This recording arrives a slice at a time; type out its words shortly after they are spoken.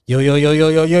Yo, yo, yo, yo,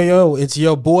 yo, yo, yo. It's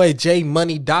your boy J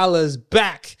Money Dollars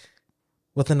back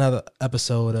with another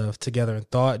episode of Together in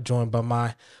Thought, joined by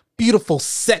my beautiful,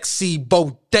 sexy,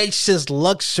 bodacious,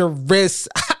 luxurious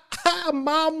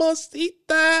mamacita.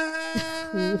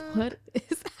 What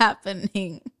is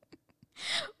happening?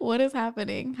 What is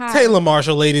happening? Hi. Taylor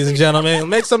Marshall, ladies and gentlemen.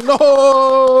 Make some noise.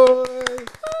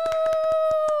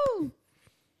 Woo!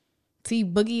 T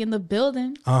Boogie in the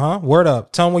building. Word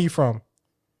up. Tell them where you from.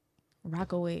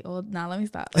 Rockaway. Oh, nah, let me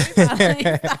stop. Let me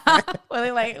stop. Well,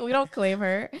 they like, we don't claim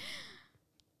her.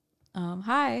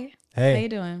 Hi. Hey. How you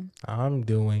doing? I'm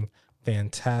doing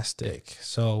fantastic.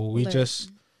 So we Lit. just,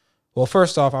 well,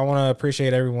 first off, I want to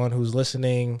appreciate everyone who's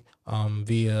listening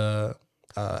via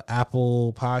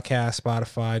Apple Podcast,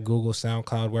 Spotify, Google,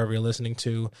 SoundCloud, wherever you're listening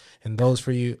to. And those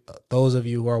of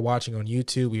you who are watching on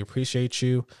YouTube, we appreciate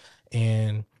you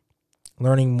and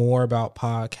learning more about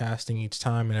podcasting each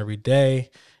time and every day.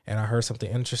 And I heard something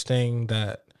interesting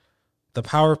that the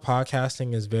power of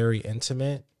podcasting is very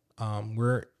intimate.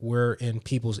 We're in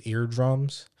people's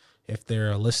eardrums if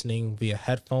they're listening via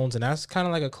headphones, and that's kind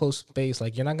of like a close space.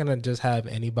 Like, you're not gonna just have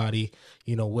anybody,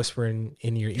 whispering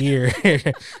in your ear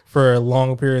for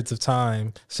long periods of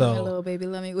time. So, Hey, little baby,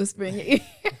 let me whisper in your ear.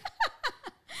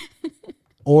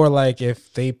 or like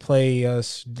if they play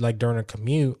us like during a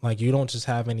commute, like you don't just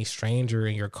have any stranger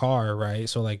in your car, right?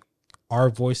 So like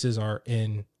our voices are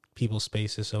in people's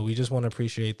spaces. So we just want to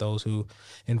appreciate those who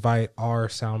invite our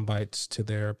sound bites to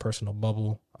their personal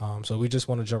bubble. So we just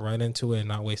want to jump right into it and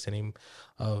not waste any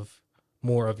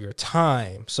more of your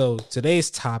time. So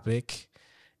today's topic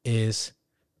is,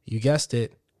 you guessed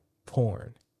it,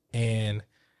 porn. And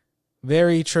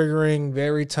very triggering,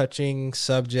 very touching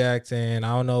subject. And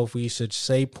I don't know if we should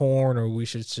say porn or we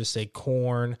should just say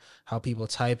corn, how people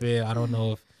type it. I don't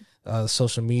know if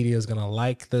social media is gonna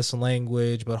like this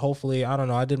language, but hopefully, I don't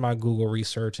know. I did my Google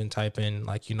research and type in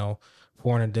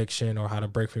porn addiction or how to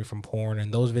break free from porn,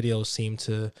 and those videos seem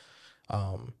to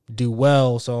do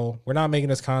well. So we're not making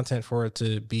this content for it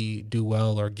to do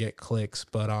well or get clicks,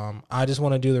 but I just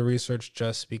want to do the research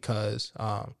just because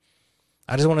I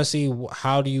just want to see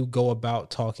how do you go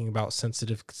about talking about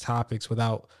sensitive topics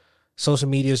without social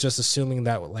media is just assuming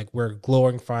that like we're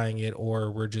glorifying it or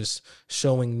we're just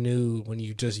showing nude when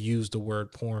you just use the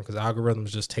word porn, because algorithms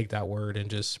just take that word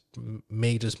and just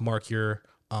may just mark your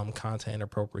content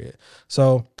inappropriate.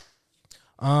 So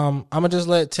I'm gonna just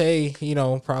let Tay,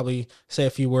 probably say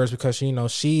a few words because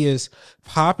she is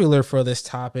popular for this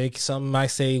topic. Some might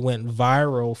say went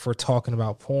viral for talking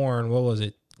about porn. What was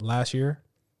it, last year?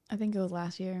 I think it was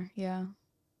last year. Yeah.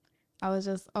 I was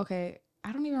just, okay.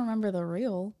 I don't even remember the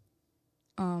reel.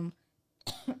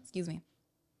 Excuse me.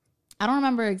 I don't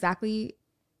remember exactly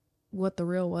what the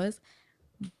reel was,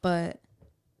 but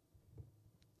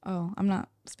I'm not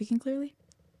speaking clearly.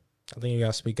 I think you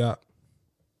gotta speak up.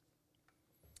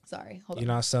 Sorry, hold You're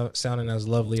not sounding as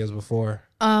lovely as before.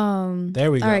 on.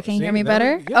 There we go. All right, can you hear me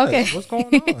better? Yes. Okay. What's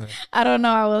going on? I don't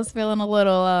know. I was feeling a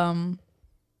little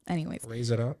anyways. Raise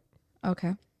it up.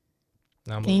 Okay.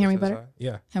 Now I'm Can you hear me moving to the better? side.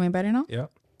 Yeah. Hear me better now? Yeah.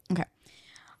 Okay.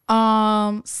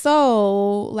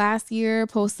 So last year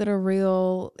posted a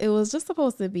reel. It was just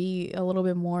supposed to be a little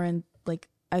bit more in like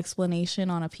explanation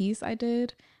on a piece I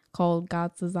did called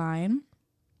God's Design,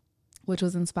 which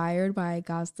was inspired by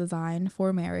God's design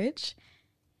for marriage.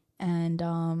 And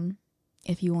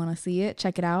if you want to see it,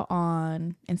 check it out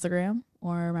on Instagram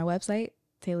or my website,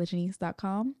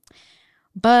 taylorjanice.com.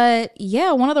 But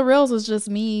yeah, one of the reels was just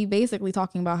me basically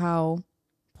talking about how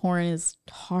porn is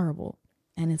horrible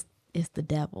and it's the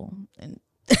devil and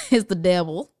it's the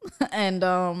devil.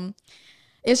 And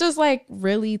it's just like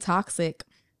really toxic,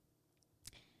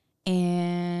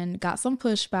 and got some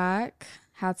pushback,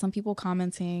 had some people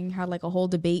commenting, had like a whole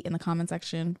debate in the comment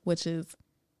section, which is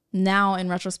now in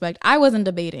retrospect, I wasn't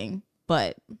debating,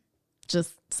 but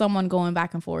just someone going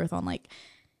back and forth on like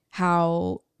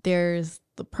how there's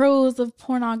the pros of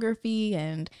pornography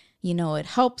and, it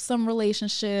helps some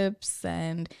relationships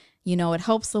and, it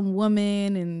helps some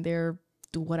women and their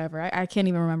whatever. I can't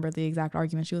even remember the exact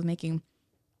argument she was making.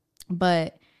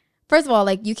 But first of all,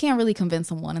 like, you can't really convince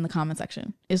someone in the comment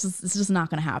section. It's just not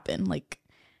going to happen. Like,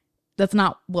 that's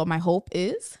not what my hope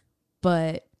is.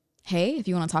 But hey, if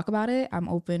you want to talk about it, I'm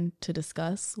open to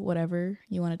discuss whatever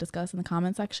you want to discuss in the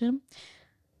comment section.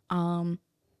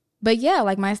 But yeah,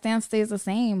 like, my stance stays the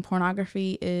same.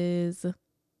 Pornography is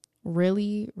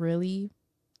really, really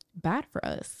bad for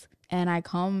us. And I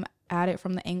come at it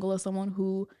from the angle of someone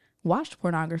who watched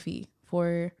pornography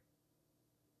for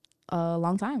a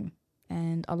long time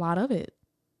and a lot of it.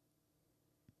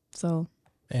 So.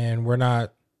 And we're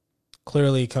not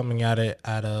clearly coming at it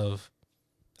out of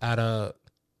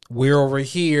we're over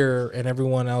here and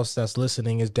everyone else that's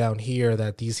listening is down here,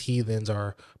 that these heathens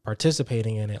are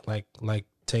participating in it. Like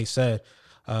Tay said,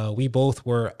 we both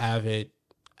were avid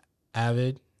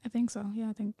I think so. Yeah,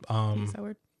 I think use that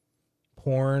word.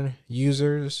 porn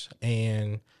users,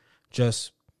 and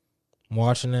just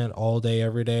watching it all day,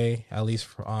 every day, at least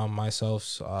for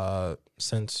myself,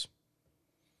 since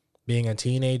being a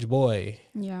teenage boy.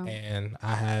 Yeah. And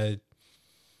I had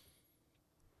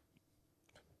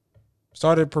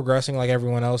started progressing like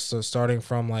everyone else. So starting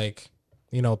from like,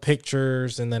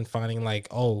 pictures, and then finding like,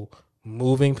 oh,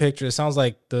 moving pictures. It sounds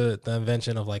like the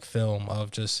invention of like film,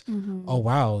 of just, oh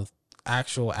wow,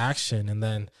 actual action. And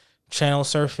then channel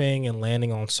surfing and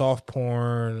landing on soft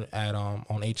porn at on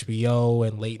HBO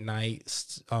and late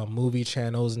night movie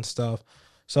channels and stuff.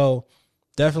 So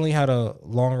definitely had a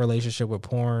long relationship with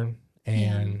porn,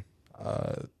 and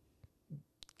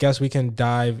guess we can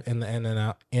dive in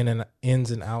the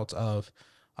ins and outs of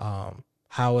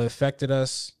how it affected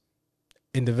us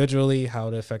individually, how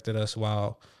it affected us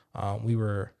while we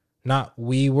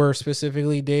were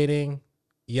specifically dating.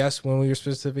 Yes, when we were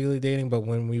specifically dating, but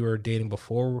when we were dating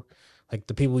before, like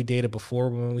the people we dated before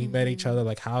when we met each other,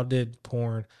 like how did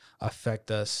porn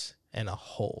affect us in a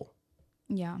whole?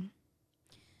 Yeah.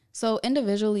 So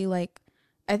individually, like,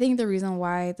 I think the reason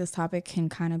why this topic can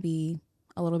kind of be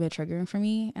a little bit triggering for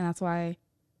me, and that's why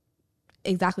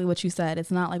exactly what you said,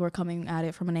 it's not like we're coming at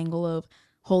it from an angle of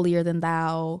holier than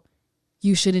thou,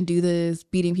 you shouldn't do this,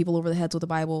 beating people over the heads with the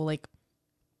Bible. Like,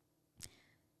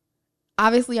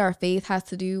 obviously our faith has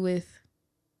to do with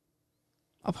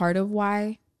a part of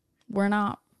why we're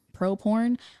not pro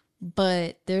porn,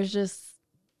 but there's just,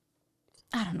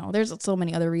 I don't know, there's so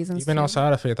many other reasons. Even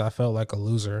outside of faith, I felt like a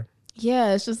loser.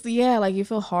 Yeah, it's just, like you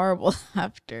feel horrible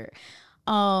after.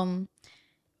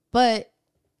 But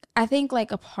I think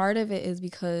like a part of it is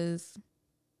because,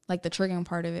 like, the triggering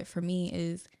part of it for me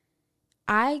is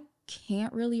I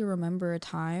can't really remember a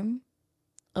time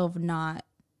of not,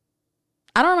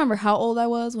 I don't remember how old I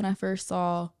was when I first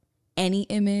saw any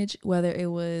image, whether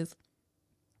it was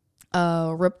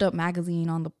a ripped up magazine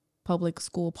on the public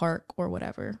school park or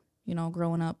whatever,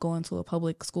 growing up, going to a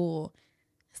public school,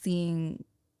 seeing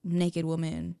naked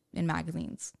women in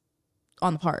magazines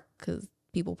on the park because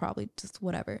people probably just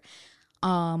whatever.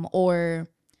 Or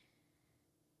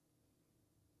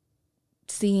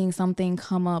seeing something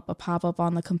come up, a pop-up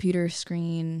on the computer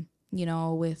screen,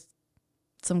 with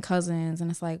some cousins, and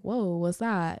it's like, whoa, what's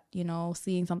that?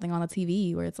 Seeing something on the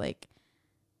TV where it's like,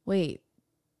 wait,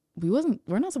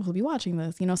 we're not supposed to be watching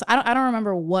this, So I don't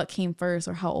remember what came first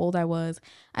or how old I was.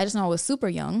 I just know I was super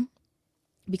young,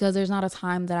 because there's not a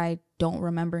time that I don't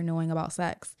remember knowing about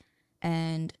sex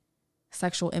and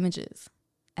sexual images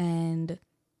and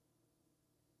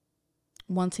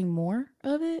wanting more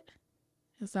of it.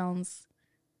 It sounds,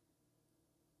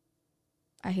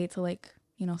 I hate to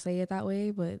say it that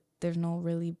way, but there's no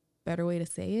really better way to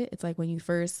say it. It's like when you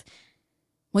first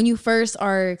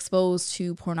are exposed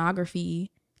to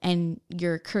pornography and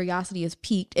your curiosity is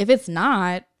piqued. If it's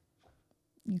not,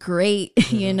 great,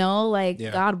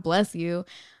 God bless you.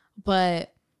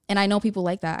 But, and I know people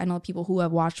like that. I know people who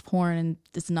have watched porn and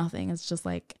it's nothing. It's just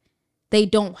like, they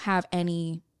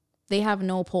have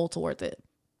no pull towards it.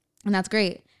 And that's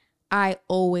great. I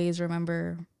always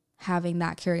remember having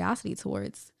that curiosity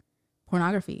towards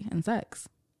pornography and sex,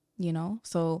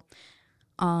 So,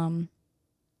 I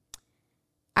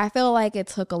feel like it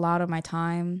took a lot of my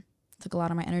time, took a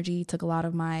lot of my energy, took a lot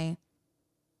of my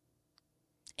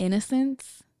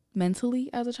innocence mentally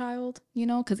as a child,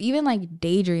 because even like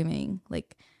daydreaming,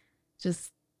 like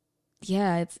just,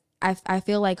 I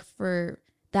feel like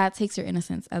that takes your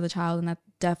innocence as a child, and that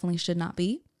definitely should not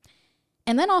be.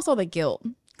 And then also the guilt,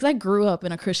 because I grew up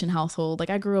in a Christian household. Like,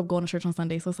 I grew up going to church on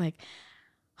Sunday, so it's like,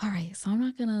 all right, so I'm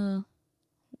not gonna,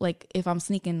 like, if I'm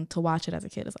sneaking to watch it as a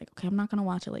kid, it's like, okay, I'm not gonna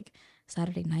watch it like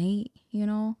Saturday night,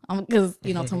 because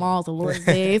tomorrow's the Lord's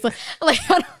Day, so like,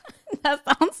 that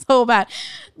sounds so bad.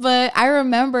 But I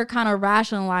remember kind of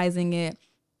rationalizing it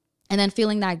and then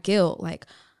feeling that guilt, like,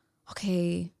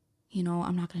 okay,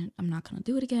 I'm not gonna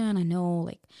do it again. I know,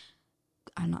 like,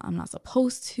 I'm not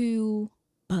supposed to,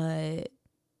 but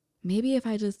maybe if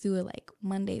I just do it like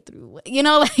Monday through,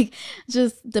 like,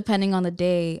 just depending on the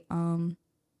day.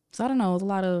 So I don't know, it was a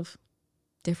lot of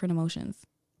different emotions.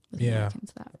 Yeah.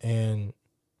 And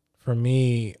for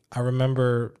me, I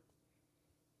remember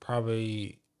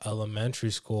probably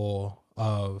elementary school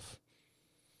of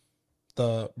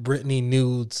the Britney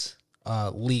nudes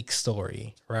leak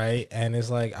story, right? And it's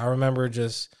like, I remember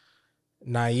just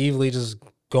naively just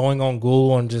going on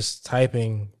Google and just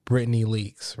typing Britney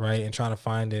leaks, right? And trying to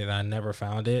find it, and I never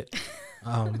found it.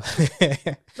 Um,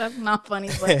 That's not funny,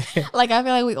 but like I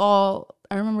feel like we all.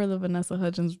 I remember the Vanessa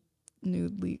Hudgens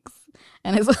nude leaks,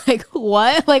 and it's like,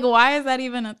 what? Like, why is that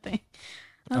even a thing?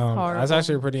 That's that's horrible.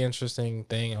 actually a pretty interesting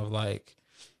thing of like,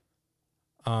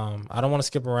 I don't want to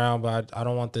skip around, but I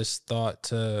don't want this thought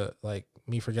to like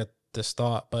me forget this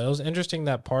thought. But it was interesting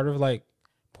that part of like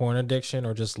porn addiction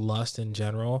or just lust in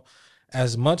general,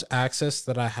 as much access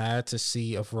that I had to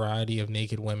see a variety of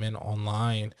naked women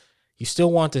online, you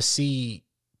still want to see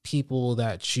people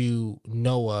that you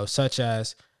know of, such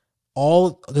as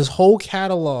all this whole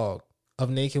catalog of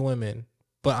naked women.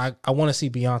 But I want to see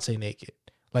Beyonce naked.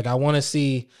 Like I want to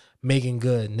see Megan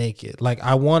Good naked. Like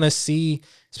I want to see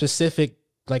specific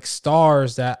like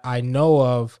stars that I know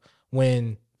of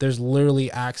when there's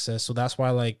literally access. So that's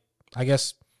why like I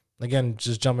guess again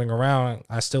just jumping around,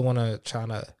 I still want to try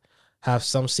to have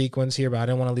some sequence here, but I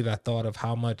didn't want to leave that thought of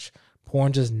how much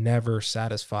porn just never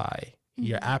satisfy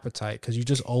your appetite because you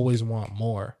just always want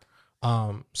more.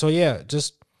 So yeah,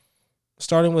 just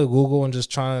starting with Google and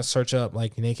just trying to search up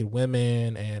like naked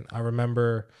women. And I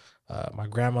remember my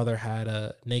grandmother had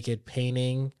a naked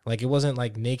painting. Like it wasn't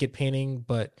like naked painting,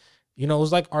 but you know, it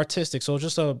was like artistic. So it was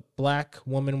just a black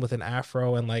woman with an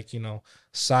afro and like, you know,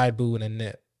 side boob and a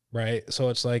nip, right? So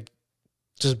it's like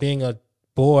just being a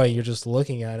boy, you're just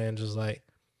looking at it and just like,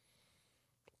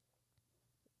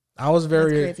 I was That's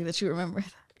very, crazy that you remember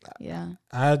that. Yeah.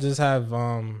 I just have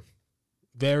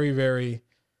very, very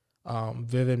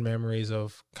vivid memories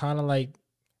of kind of like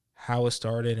how it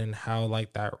started and how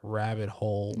like that rabbit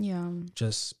hole Yeah.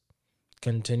 just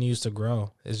continues to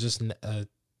grow. It's just a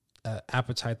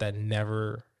appetite that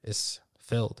never is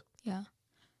filled. Yeah.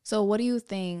 So what do you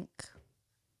think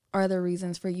are the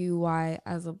reasons for you why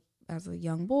as a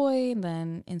young boy and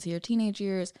then into your teenage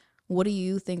years, what do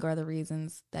you think are the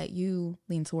reasons that you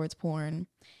lean towards porn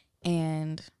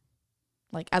and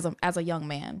like as a young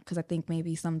man? Because I think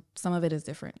maybe some of it is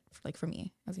different like for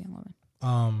me as a young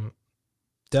woman.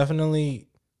 Definitely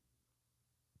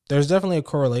there's definitely a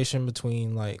correlation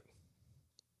between like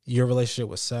your relationship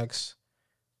with sex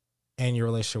and your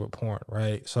relationship with porn,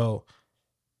 right? So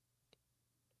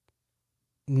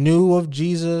knew of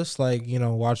Jesus, like, you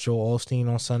know, watch Joel Osteen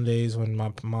on Sundays when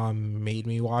my mom made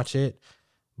me watch it.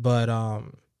 But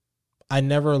I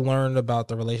never learned about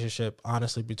the relationship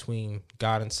honestly between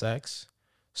God and sex.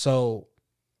 So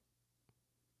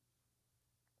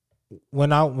when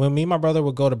me and my brother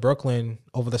would go to Brooklyn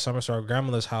over the summer to our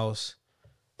grandmother's house,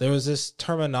 there was this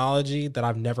terminology that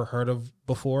I've never heard of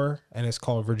before, and it's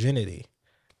called virginity.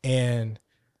 And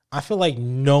I feel like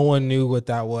no one knew what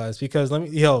that was because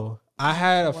I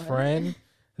had a friend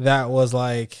that was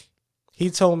like, he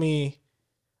told me,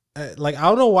 like, I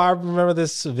don't know why I remember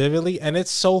this vividly. And it's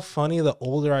so funny the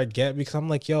older I get because I'm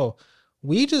like, yo,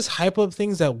 we just hype up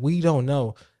things that we don't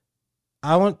know.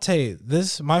 I want to tell you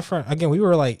this, my friend, again, we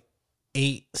were like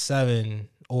 8, 7,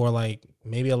 or like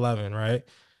maybe 11, right?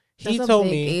 He That's told a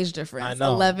big me, age difference. I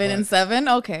know, 11 and 7.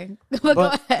 Okay. But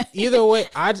go ahead. either way,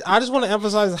 I just want to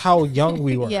emphasize how young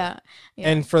we were. Yeah.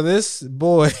 And for this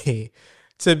boy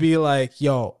to be like,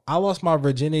 yo, I lost my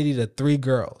virginity to 3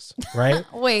 girls, right?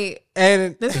 Wait.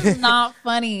 And This is not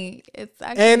funny. It's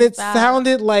actually and it bad.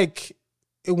 sounded like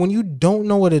when you don't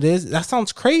know what it is, that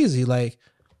sounds crazy. Like,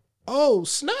 oh,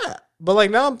 snap. But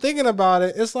like now I'm thinking about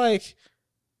it, it's like,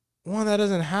 one, that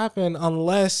doesn't happen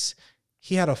unless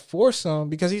he had a foursome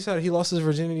because he said he lost his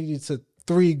virginity to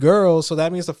 3 girls. So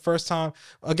that means the first time,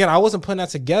 again, I wasn't putting that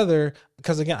together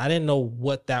because again, I didn't know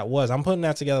what that was. I'm putting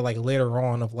that together like later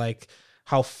on of like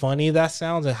how funny that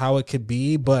sounds and how it could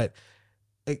be. But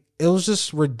it was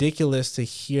just ridiculous to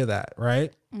hear that.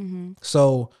 Right. Mm-hmm.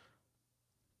 So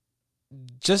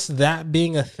just that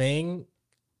being a thing,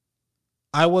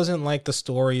 I wasn't like the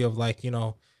story of like,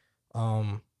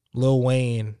 Lil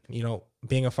Wayne,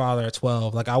 being a father at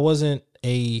 12. Like I wasn't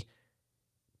a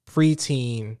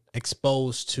preteen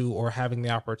exposed to or having the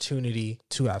opportunity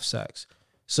to have sex.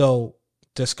 So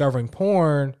discovering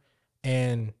porn,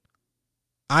 and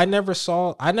I never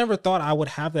thought I would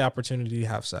have the opportunity to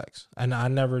have sex. And I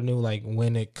never knew like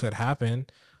when it could happen.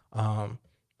 I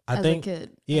As think, a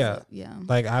kid. yeah,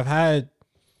 like I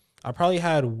probably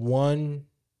had one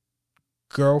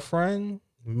girlfriend,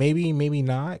 maybe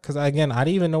not, because again, I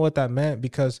didn't even know what that meant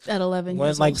because at 11 when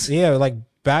years like old. yeah, like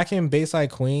back in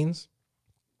Bayside, Queens,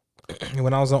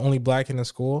 when I was the only black kid in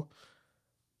school,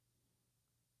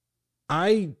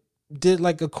 I did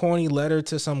like a corny letter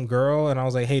to some girl and I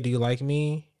was like, hey, do you like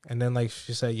me? And then like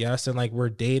she said yes, and like we're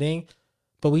dating,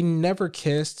 but we never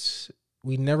kissed.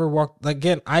 We never walked. Like,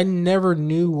 again, I never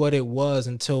knew what it was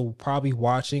until probably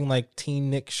watching like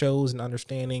teen Nick shows and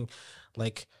understanding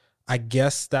like I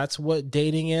guess that's what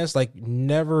dating is. Like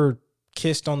never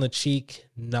kissed on the cheek,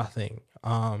 nothing.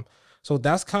 So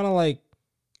that's kind of like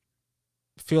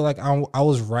feel like I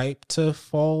was ripe to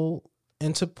fall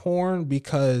into porn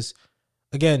because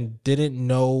again, didn't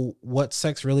know what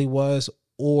sex really was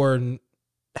or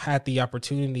had the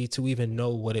opportunity to even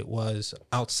know what it was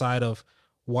outside of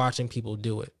watching people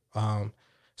do it.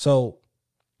 So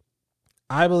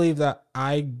I believe that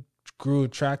I grew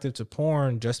attracted to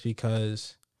porn just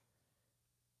because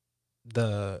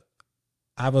the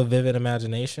I have a vivid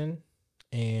imagination,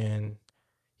 and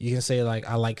you can say like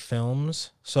I like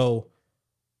films. So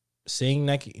seeing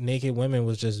naked women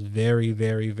was just very,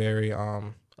 very, very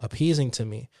appeasing to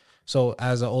me. So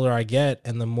as the older I get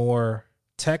and the more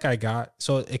tech I got,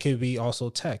 so it could be also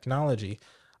technology.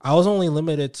 I was only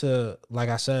limited to, like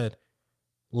I said,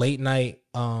 late night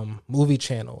movie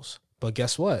channels. But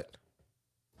guess what?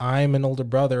 I'm an older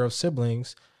brother of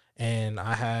siblings, and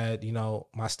I had,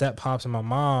 my step pops and my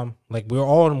mom, like we were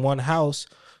all in one house,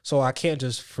 so I can't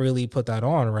just freely put that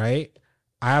on, right?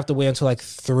 I have to wait until like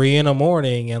 3 in the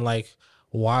morning and like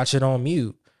watch it on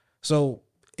mute. So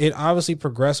it obviously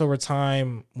progressed over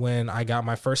time when I got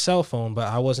my first cell phone, but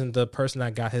I wasn't the person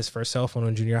that got his first cell phone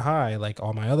in junior high, like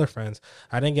all my other friends.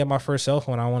 I didn't get my first cell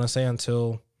phone, I want to say,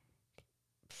 until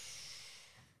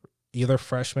either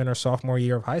freshman or sophomore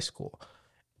year of high school,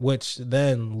 which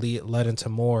then led into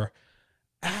more.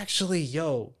 Actually,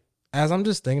 yo, as I'm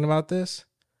just thinking about this,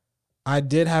 I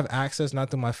did have access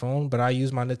not through my phone, but I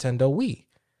used my Nintendo Wii.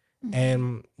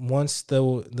 And once the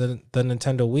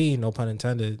Nintendo Wii, no pun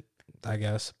intended, I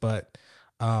guess, but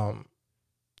um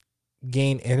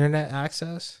gained internet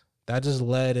access, that just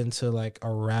led into like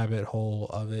a rabbit hole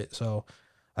of it. So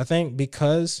I think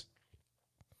because,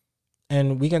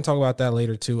 and we can talk about that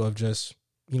later too, of just,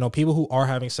 people who are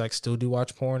having sex still do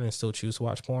watch porn and still choose to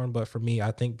watch porn. But for me,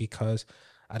 I think because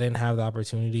I didn't have the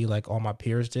opportunity like all my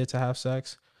peers did to have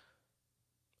sex,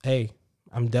 hey,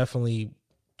 I'm definitely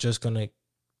just gonna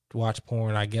watch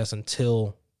porn, I guess,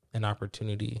 until an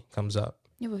opportunity comes up.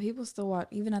 Yeah, but people still watch,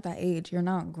 even at that age. You're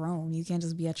not grown. You can't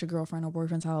just be at your girlfriend or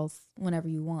boyfriend's house whenever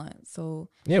you want. So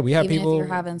Yeah, we have even if you're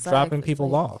people having sex, dropping it's people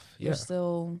like off. you're Yeah.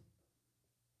 still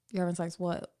you're having sex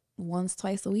what, once,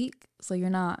 twice a week. So you're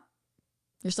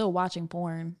still watching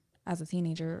porn as a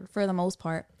teenager for the most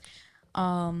part.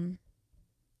 Um,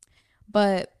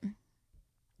 but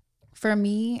for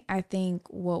me, I think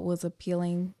what was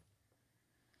appealing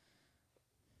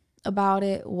about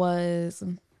it was,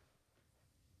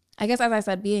 I guess, as I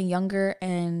said, being younger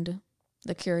and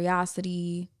the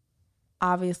curiosity.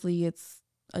 Obviously, it's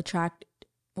attract.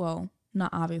 Well, not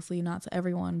obviously, not to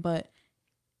everyone, but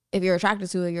if you're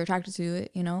attracted to it, you're attracted to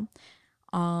it.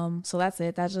 So that's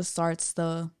it. That just starts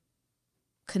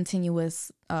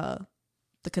continuous, the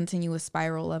continuous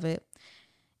spiral of it.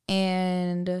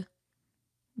 And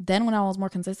then when I was more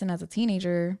consistent as a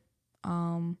teenager,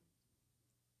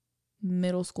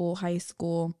 middle school, high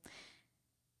school,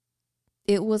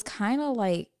 it was kind of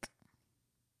like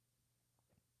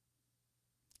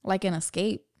an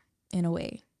escape in a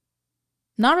way.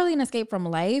 Not really an escape from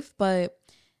life, but,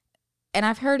 and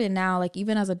I've heard it now, like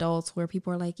even as adults, where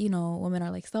people are like, women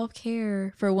are like,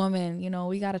 self-care for women,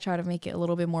 we got to try to make it a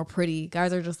little bit more pretty.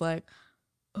 Guys are just like,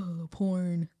 oh,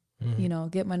 porn,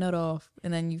 get my nut off.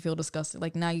 And then you feel disgusted.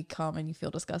 Like now you come and you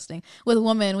feel disgusting. With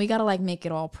women, we got to like make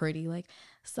it all pretty, like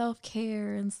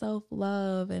self-care and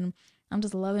self-love. And I'm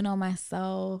just loving on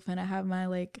myself. And I have my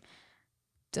like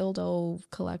dildo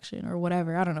collection or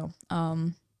whatever. I don't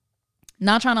know.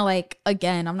 Not trying to like,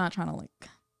 again, I'm not trying to like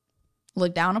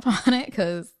look down upon it,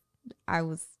 because I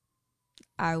was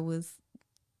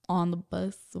on the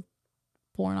bus of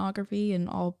pornography and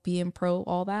all being pro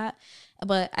all that.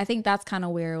 But I think that's kind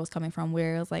of where it was coming from,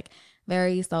 where it was like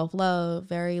very self-love,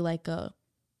 very like a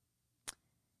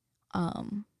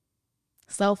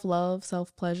self-love,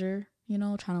 self-pleasure,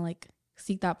 trying to like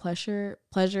seek that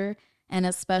pleasure, and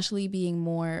especially being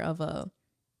more of a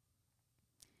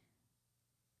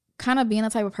kind of being the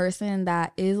type of person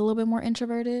that is a little bit more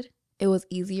introverted. It was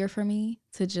easier for me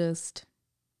to just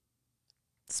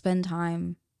spend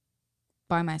time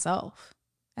by myself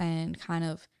and kind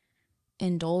of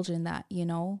indulge in that,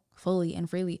 fully and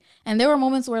freely. And there were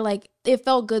moments where like it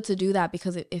felt good to do that,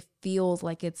 because it feels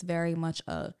like it's very much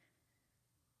a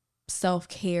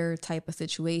self-care type of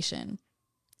situation.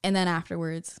 And then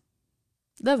afterwards,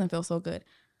 it doesn't feel so good.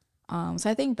 So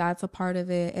I think that's a part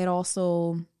of it. It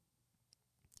also,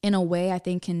 in a way, I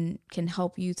think can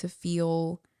help you to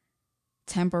feel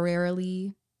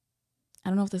temporarily, I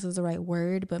don't know if this is the right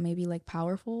word, but maybe like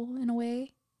powerful in a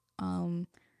way.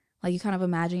 Like you kind of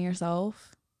imagine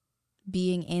yourself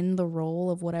being in the role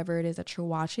of whatever it is that you're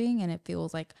watching, and it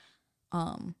feels like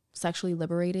sexually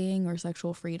liberating or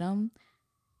sexual freedom.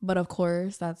 But of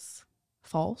course, that's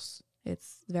false.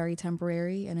 It's very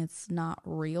temporary and it's not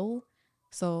real.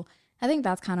 So I think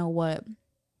that's kind of what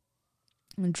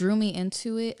drew me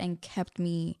into it and kept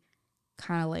me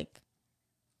kind of like,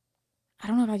 I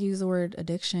don't know if I can use the word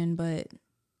addiction, but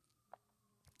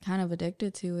kind of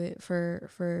addicted to it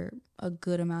for a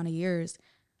good amount of years.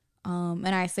 And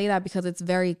I say that because it's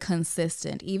very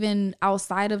consistent, even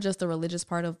outside of just the religious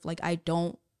part of like, I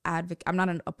don't advocate, I'm not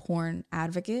a porn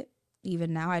advocate.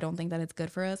 Even now, I don't think that it's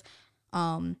good for us.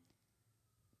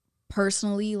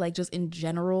 Personally, like just in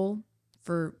general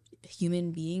for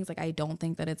human beings, like I don't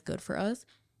think that it's good for us.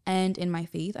 And in my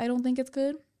faith, I don't think it's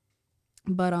good.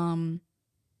 But I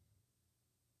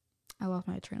lost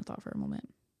my train of thought for a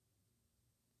moment.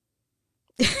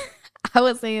 I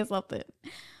was saying something.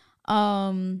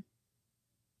 Dang.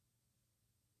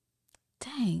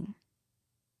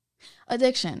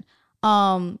 Addiction.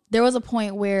 There was a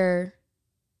point where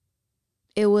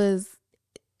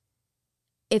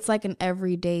it's like an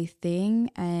everyday thing,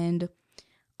 and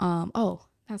oh,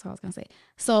 that's what I was gonna say.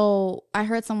 So I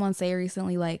heard someone say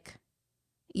recently, like,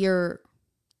 you're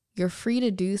free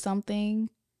to do something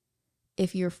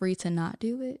if you're free to not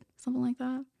do it, something like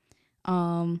that.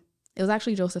 It was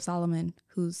actually Joseph Solomon,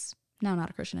 who's now not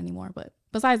a Christian anymore, but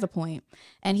besides the point.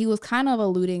 And he was kind of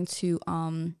alluding to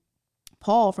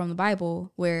Paul from the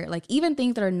Bible, where like even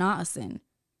things that are not a sin,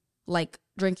 like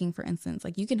drinking, for instance,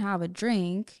 like you can have a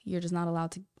drink, you're just not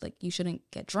allowed to, like, you shouldn't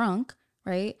get drunk,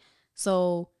 right?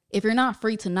 So if you're not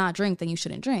free to not drink, then you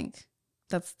shouldn't drink.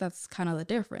 That's kind of the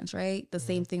difference, right? The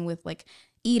same thing with like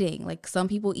eating. Like some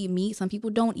people eat meat, some people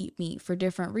don't eat meat for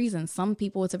different reasons. Some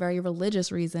people it's a very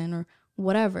religious reason or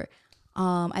whatever.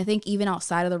 I think even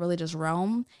outside of the religious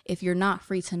realm, if you're not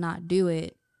free to not do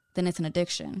it, then it's an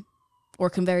addiction, or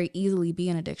can very easily be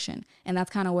an addiction. And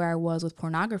that's kind of where I was with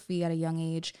pornography at a young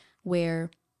age, where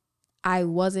I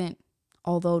wasn't,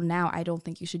 although now I don't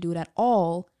think you should do it at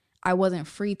all, I wasn't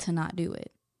free to not do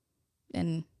it.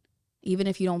 And even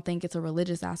if you don't think it's a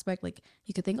religious aspect, like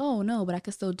you could think, oh no, but I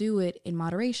could still do it in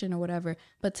moderation or whatever.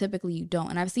 But typically you don't.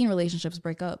 And I've seen relationships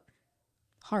break up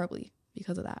horribly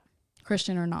because of that,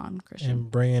 Christian or non-Christian.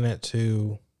 And bringing it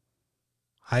to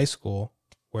high school,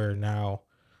 where now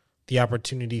the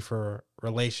opportunity for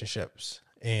relationships,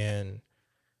 and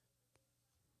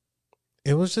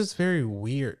it was just very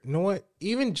weird. You know what?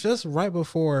 Even just right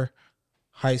before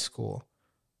high school,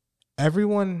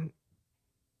 everyone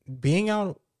being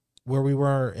out where we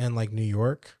were in like New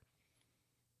York,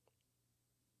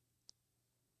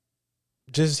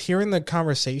 just hearing the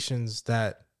conversations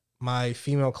that my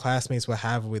female classmates would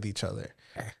have with each other.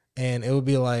 And it would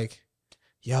be like,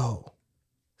 yo,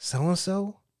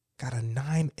 so-and-so got a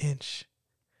 9-inch.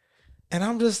 And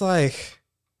I'm just like,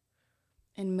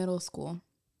 In middle school.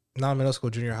 not middle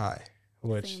school, junior high,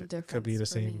 which Same could be the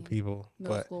difference for same me. people.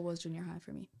 Middle But school was junior high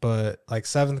for me. but like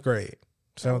 7th grade,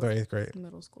 7th or 8th grade.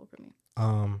 Middle school for me.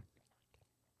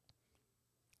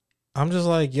 I'm just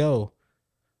like, yo,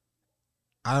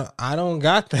 I don't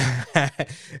got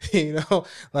that. You know,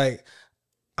 like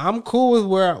I'm cool with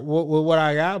what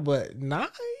I got, but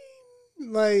not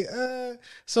like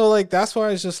so like that's why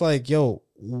it's just like, yo,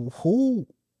 who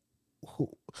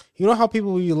you know how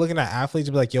people be looking at athletes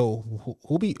and be like, yo,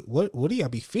 what do y'all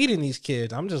be feeding these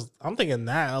kids? I'm thinking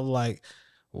that of like,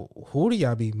 who do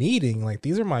y'all be meeting? Like,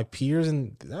 these are my peers,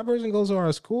 and that person goes to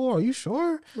our school. Are you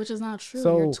sure? Which is not true.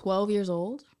 So- You're 12 years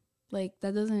old. Like,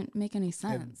 that doesn't make any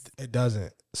sense. It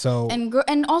doesn't. So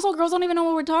And also, girls don't even know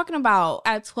what we're talking about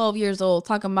at 12 years old.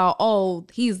 Talking about, oh,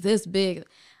 he's this big.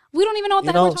 We don't even know what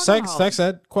the hell we're talking about. sex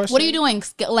ed question. What are you doing?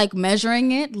 Like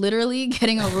measuring it? Literally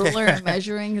getting a ruler and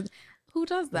measuring? Who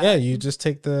does that? Yeah, you just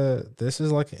take this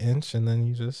is like an inch, and then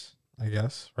you just, I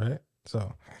guess, right?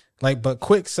 So, like, but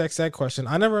quick sex ed question.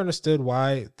 I never understood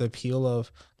why the appeal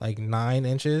of like 9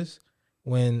 inches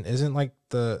when isn't like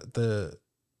the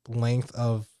length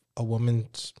of a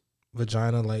woman's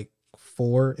vagina like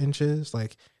 4 inches.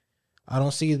 Like, I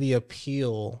don't see the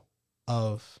appeal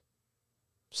of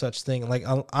such thing. Like,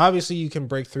 obviously you can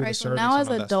break through All the right, so cervix. now and as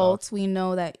all that adults, stuff. we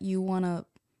know that you want to.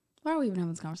 Why are we even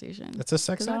having this conversation? It's a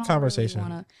sex 'Cause I ed don't conversation.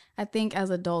 really I think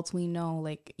as adults, we know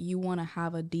like you want to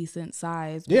have a decent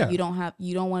size. But Yeah. You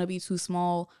don't want to be too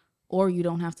small, or you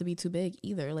don't have to be too big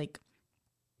either. Like,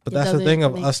 But it that's the doesn't thing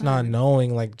of make us not sense.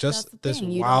 knowing, like, That's just the this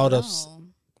thing, you don't wild know.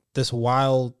 this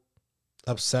wild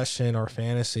obsession or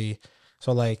fantasy.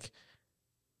 So like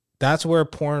that's where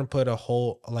porn put a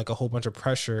whole bunch of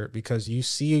pressure, because you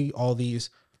see all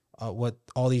these what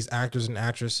all these actors and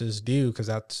actresses do, because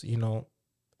that's, you know,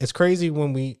 it's crazy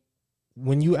when we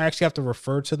when you actually have to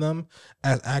refer to them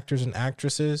as actors and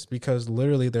actresses, because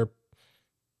literally they're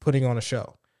putting on a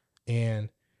show. And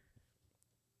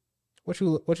what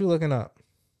you looking up?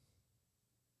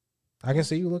 I can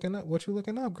see you looking up. What you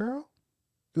looking up, girl?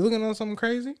 You looking up something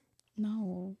crazy?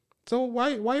 No. So why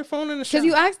your phone in the shot? Because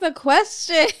you asked the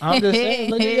question. I'm just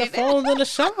saying, look at your phone's in the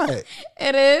shot. It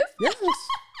is? Yes.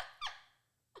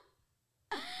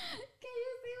 Can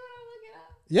you see what I'm looking at?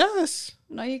 Yes.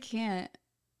 No, you can't.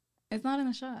 It's not in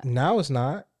the shot. Now it's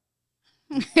not.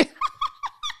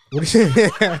 What you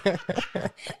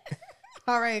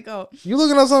All right, go. You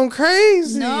looking up something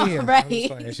crazy? No, I'm right. just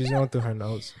playing. She's going through her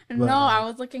notes. No, I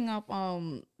was looking up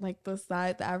like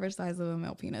the average size of a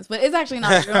male penis, but it's actually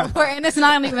not really important. It's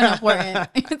not even important.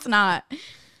 It's not.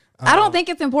 I don't think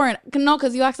it's important. No,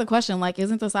 because you asked the question, like,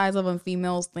 isn't the size of a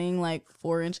female's thing like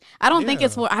 4-inch? I don't think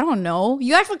it's 4. I don't know.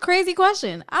 You asked a crazy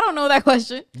question. I don't know that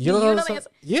question. You don't know the answer?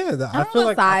 Yeah, I feel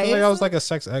like that was like a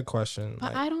sex ed question.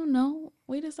 But like, I don't know.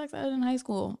 We did sex ed in high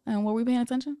school, and were we paying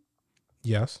attention?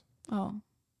 Yes. Oh,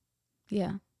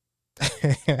 yeah.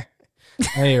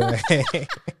 Anyway,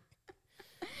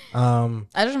 I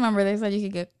just remember they said you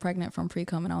could get pregnant from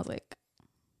pre-cum, and I was like,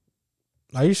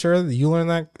 are you sure that you learned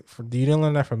that? You didn't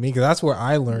learn that from me? Because that's where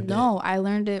I learned it. No, I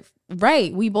learned it.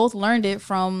 Right. We both learned it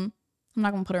from, I'm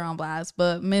not going to put her on blast,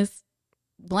 but Miss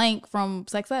Blank from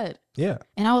sex ed. Yeah.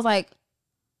 And I was like,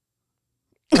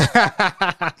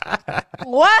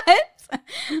 what?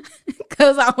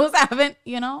 Because I was having,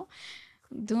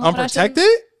 doing unprotected?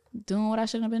 Doing what I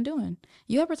shouldn't have been doing.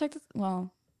 You had protected.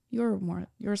 Well, you're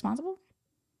responsible?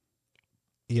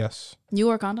 Yes. You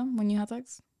wore a condom when you had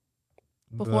sex?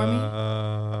 Before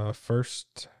me?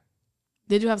 First.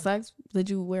 Did you have sex? Did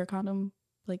you wear a condom?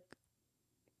 Like,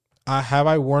 have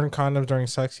I worn condoms during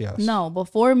sex? Yes. No,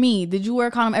 before me. Did you wear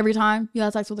a condom every time you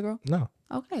had sex with a girl? No.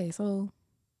 Okay, so,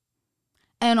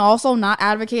 and also not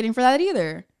advocating for that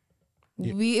either.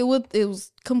 Yeah. It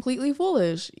was completely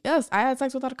foolish. Yes, I had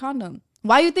sex without a condom.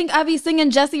 Why you think I be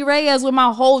singing Jessie Reyez with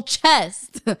my whole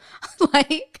chest?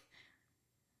 Like,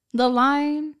 the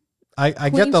line.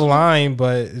 I get the line,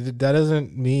 but that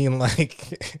doesn't mean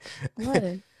like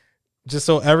what? Just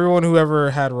so everyone who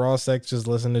ever had raw sex just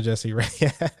listen to Jessie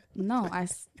Reyez. No,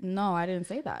 I didn't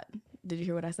say that. Did you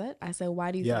hear what I said? I said,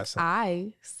 why do you think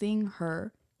I sing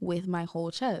her with my whole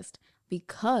chest?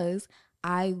 Because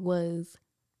I was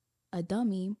a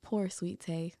dummy. Poor Sweet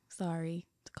Tay. Sorry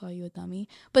to call you a dummy,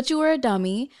 but you were a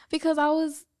dummy because I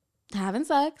was having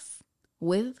sex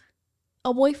with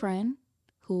a boyfriend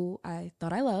who I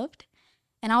thought I loved.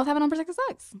 And I was having unprotected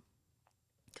sex.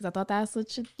 Because I thought that's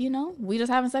what we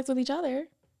just having sex with each other.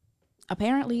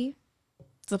 Apparently.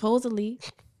 Supposedly.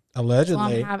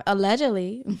 Allegedly.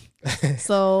 Allegedly.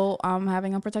 So I'm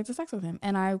having unprotected sex with him.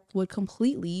 And I would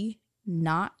completely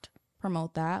not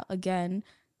promote that. Again,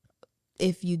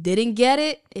 if you didn't get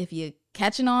it, if you're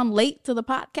catching on late to the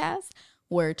podcast,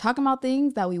 we're talking about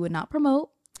things that we would not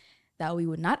promote, that we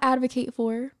would not advocate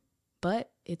for. But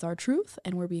it's our truth.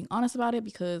 And we're being honest about it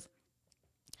because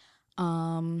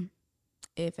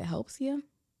if it helps you,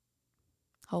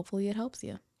 hopefully it helps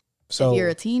you. So if you're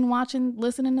a teen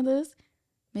listening to this,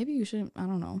 maybe you shouldn't. I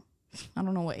don't know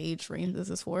what age range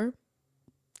this is for.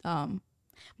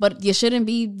 But you shouldn't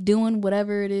be doing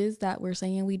whatever it is that we're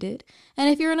saying we did. And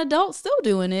if you're an adult still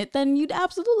doing it, then you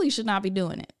absolutely should not be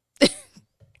doing it.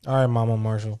 All right, Mama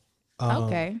Marshall.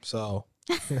 Okay. So,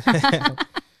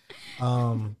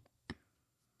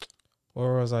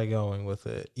 where was I going with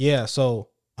it? Yeah. So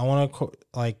I want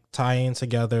to tie in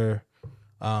together.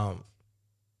 So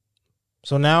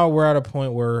now we're at a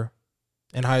point where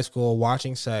in high school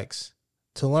watching sex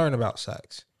to learn about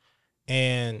sex.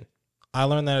 And I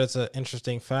learned that it's an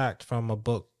interesting fact from a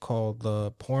book called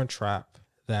The Porn Trap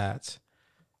that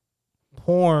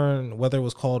porn, whether it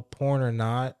was called porn or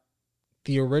not,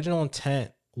 the original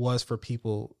intent was for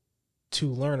people to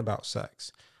learn about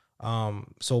sex.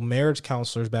 So marriage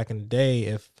counselors back in the day,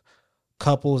 if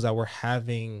couples that were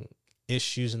having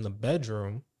issues in the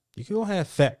bedroom, you can go ahead and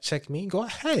fact check me. Go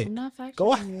ahead. I'm not fact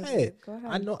go checking ahead. you. Go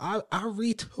ahead. I know I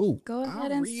read too. Go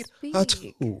ahead and speak.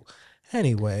 Too.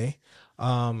 Anyway,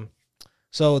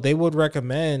 so they would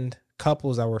recommend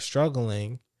couples that were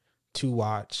struggling to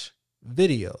watch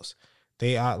videos.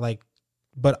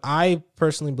 But I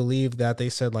personally believe that they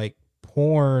said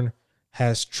porn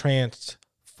has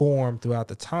transformed throughout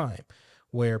the time,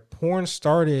 where porn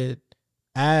started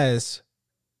as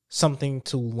something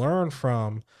to learn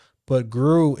from, but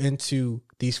grew into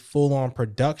these full-on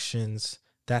productions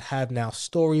that have now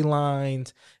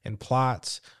storylines and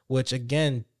plots, which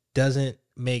again doesn't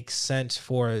make sense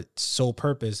for its sole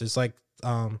purpose. It's like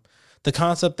the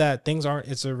concept that things aren't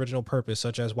its original purpose,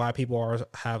 such as why people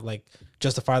have like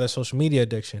justify their social media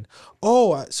addiction.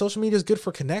 Oh, social media is good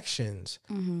for connections.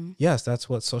 Yes, that's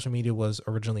what social media was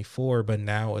originally for, but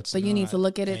now it's But you need to not.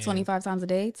 look at it And 25 times a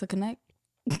day to connect.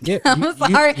 yeah, I'm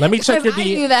sorry. let me check your because I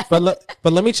do DM. that.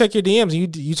 But let me check your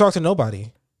DMs. You talk to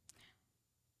nobody.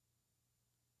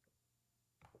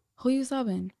 Who you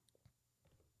subbing?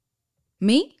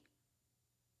 Me?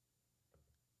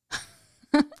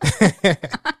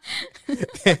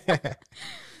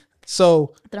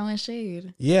 So Throwing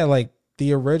shade. yeah, like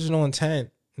the original intent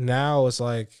now is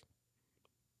like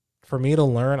for me to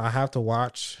learn, I have to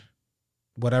watch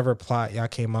whatever plot y'all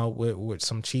came out with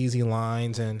some cheesy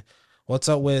lines and what's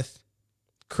up with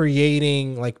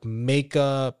creating like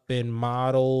makeup and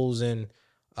models and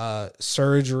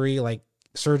surgery, like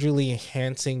surgically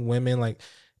enhancing women. Like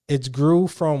it's grew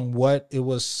from what it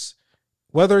was,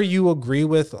 whether you agree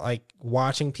with like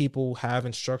watching people have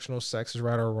instructional sex is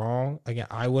right or wrong. Again,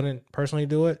 I wouldn't personally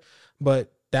do it,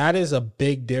 but that is a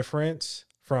big difference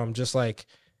from just like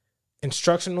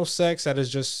instructional sex that is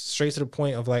just straight to the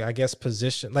point of like, I guess,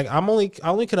 position. Like I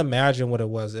only could imagine what it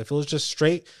was if it was just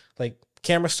straight like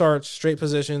camera starts, straight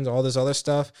positions, all this other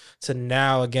stuff, to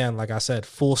now again, like I said,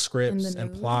 full scripts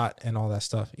and plot and all that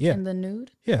stuff. Yeah. In the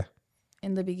nude? Yeah.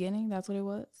 In the beginning, that's what it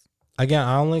was? Again,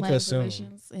 I only could Playing assume.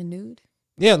 positions in nude?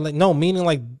 Yeah, like no, meaning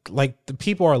like the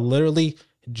people are literally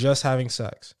just having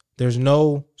sex. There's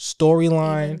no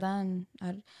storyline. Then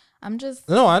I'm just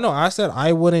No, I know. I said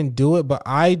I wouldn't do it, but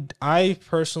I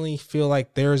personally feel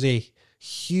like there's a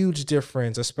huge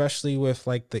difference, especially with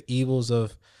like the evils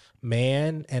of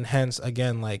man, and hence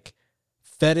again like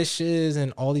fetishes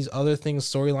and all these other things,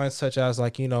 storylines such as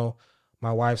like, you know,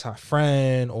 my wife's hot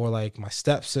friend or like my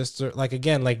stepsister. Like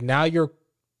again, like now you're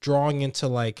drawing into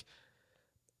like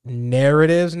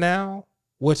narratives now,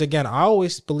 which again, I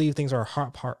always believe things are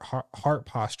heart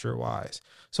posture wise.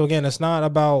 So again, it's not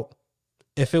about,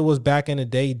 if it was back in the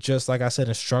day, just like I said,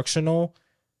 instructional,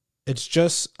 it's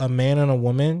just a man and a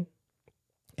woman.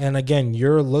 And again,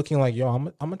 you're looking like, yo,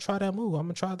 I'm gonna try that move. I'm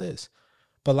gonna try this.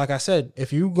 But like I said,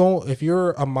 if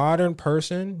you're a modern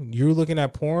person, you're looking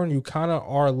at porn, you kind of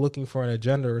are looking for an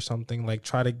agenda or something, like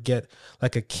try to get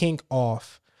like a kink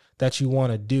off that you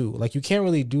want to do. Like you can't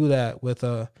really do that with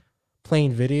a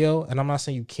plain video. And I'm not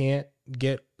saying you can't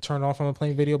get turned off from a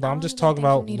plain video, but I'm just talking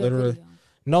about literally.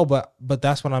 No, but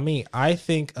that's what I mean. I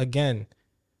think again,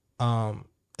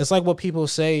 it's like what people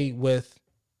say with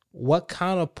what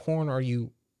kind of porn are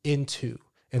you into?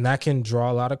 And that can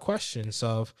draw a lot of questions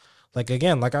of like,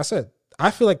 again, like I said,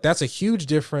 I feel like that's a huge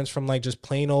difference from like just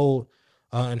plain old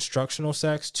instructional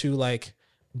sex to like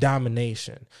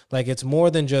domination. Like it's more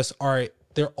than just, all right,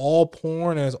 they're all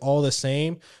porn and it's all the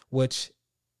same, which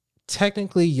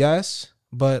technically yes,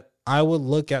 but I would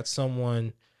look at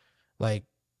someone like,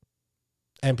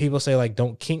 and people say like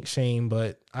don't kink shame,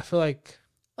 but I feel like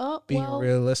being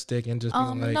realistic and just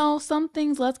being like, no, some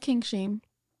things let's kink shame.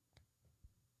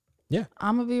 Yeah,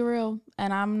 I'm gonna be real,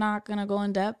 and I'm not gonna go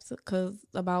in depth because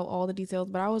about all the details.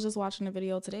 But I was just watching a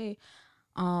video today.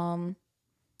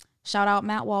 Shout out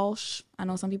Matt Walsh. I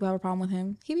know some people have a problem with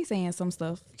him. He be saying some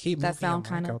stuff that sound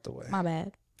kind of, my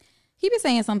bad. He be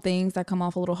saying some things that come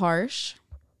off a little harsh.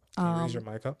 Can you raise your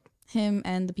mic up? Him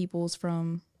and the peoples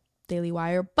from Daily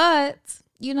Wire, but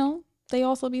you know they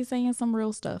also be saying some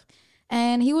real stuff.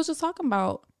 And he was just talking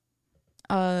about.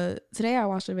 Today I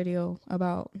watched a video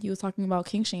about, he was talking about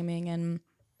kink shaming, and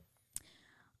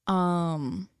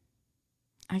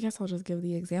I guess I'll just give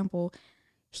the example.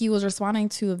 He was responding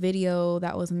to a video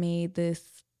that was made,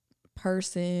 this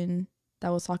person that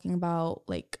was talking about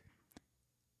like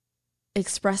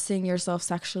expressing yourself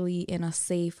sexually in a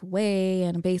safe way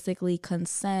and basically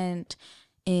consent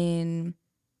in,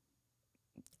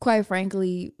 quite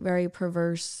frankly, very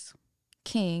perverse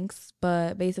kinks.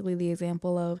 But basically the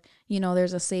example of, you know,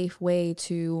 there's a safe way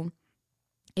to,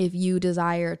 if you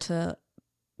desire to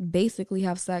basically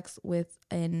have sex with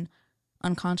an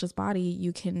unconscious body,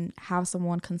 you can have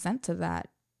someone consent to that.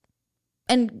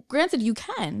 And granted, you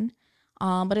can,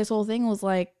 but his whole thing was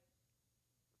like,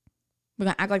 we're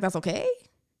gonna act like that's okay.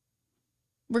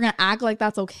 We're gonna act like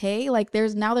that's okay. Like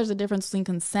there's a difference between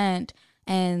consent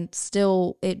and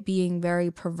still it being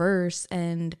very perverse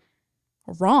and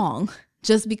wrong,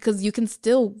 just because you can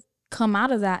still come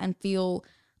out of that and feel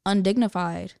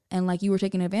undignified and like you were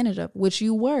taken advantage of, which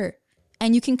you were.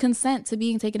 And you can consent to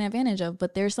being taken advantage of,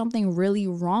 but there's something really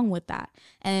wrong with that.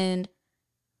 And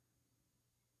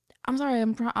I'm sorry,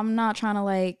 I'm not trying to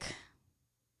like,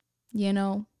 you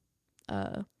know,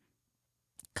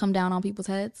 come down on people's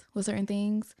heads with certain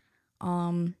things.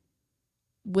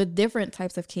 With different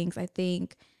types of kinks, I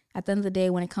think At the end of the day,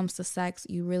 when it comes to sex,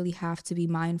 you really have to be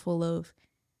mindful of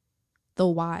the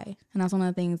why. And that's one of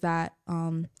the things that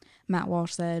Matt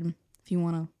Walsh said. If you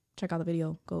want to check out the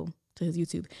video, go to his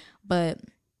YouTube. But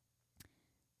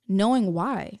knowing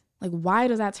why, like, why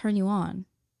does that turn you on?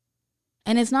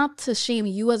 And it's not to shame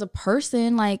you as a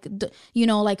person, like, you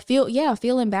know, like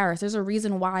feel embarrassed. There's a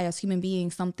reason why as human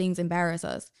beings, some things embarrass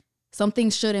us. Some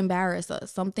things should embarrass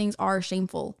us. Some things are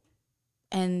shameful,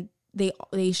 and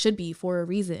they should be for a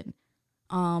reason.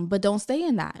 But don't stay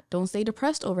in that. Don't stay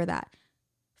depressed over that.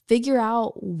 Figure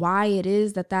out why it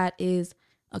is that is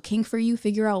a kink for you.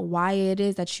 Figure out why it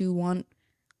is that you want.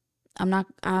 I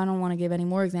don't want to give any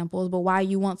more examples, but why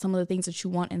you want some of the things that you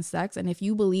want in sex. And if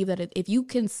you believe that if you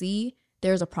can see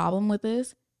there's a problem with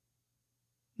this,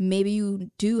 maybe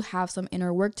you do have some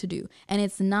inner work to do. And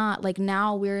it's not like,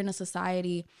 now we're in a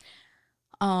society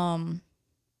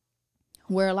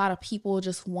where a lot of people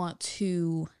just want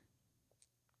to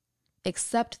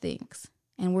accept things,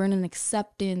 and we're in an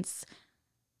acceptance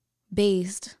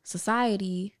based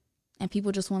society, and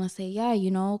people just want to say, yeah, you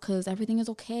know, because everything is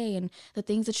okay and the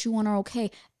things that you want are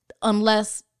okay,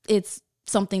 unless it's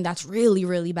something that's really,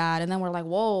 really bad. And then we're like,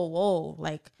 whoa,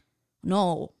 like,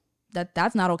 no,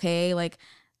 that's not okay. Like,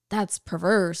 that's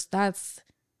perverse. That's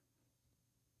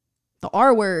the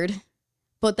R word.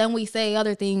 But then we say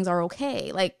other things are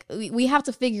okay. Like, we have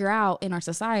to figure out in our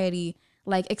society,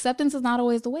 like, acceptance is not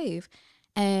always the wave.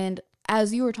 And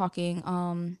as you were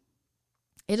talking,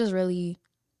 it just really,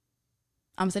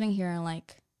 I'm sitting here and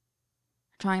like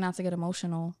trying not to get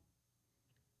emotional,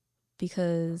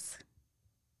 because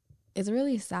it's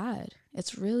really sad.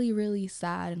 It's really, really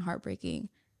sad and heartbreaking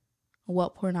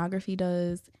what pornography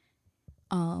does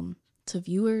to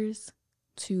viewers,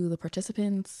 to the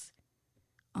participants,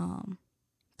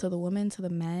 to the women, to the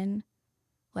men.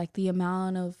 Like, the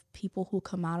amount of people who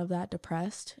come out of that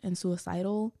depressed and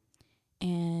suicidal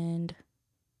and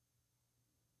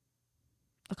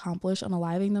accomplish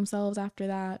unaliving themselves after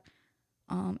that.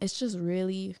 It's just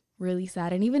really, really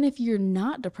sad. And even if you're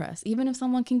not depressed, even if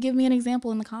someone can give me an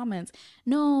example in the comments,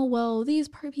 no, well, these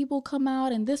people come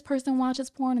out and this person watches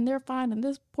porn and they're fine, and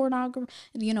this pornography,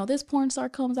 you know, this porn star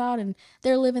comes out and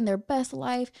they're living their best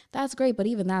life. That's great. But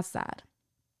even that's sad.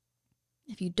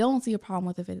 If you don't see a problem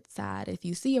with it, it's sad. If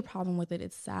you see a problem with it,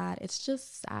 it's sad. It's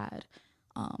just sad.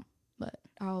 But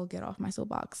I'll get off my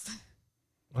soapbox.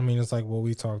 I mean, it's like what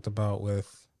we talked about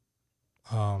with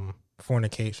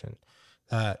fornication,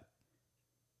 that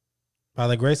by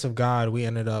the grace of God, we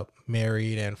ended up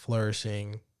married and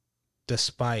flourishing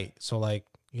despite. So, like,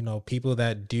 you know, people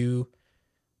that don't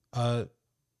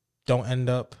end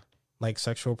up like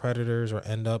sexual predators or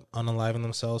end up unaliving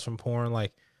themselves from porn.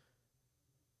 Like,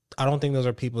 I don't think those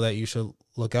are people that you should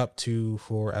look up to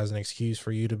for as an excuse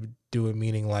for you to do it.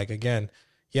 Meaning, like, again,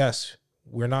 yes,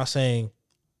 we're not saying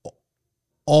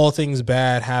all things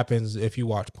bad happens if you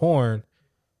watch porn.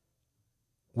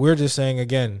 We're just saying,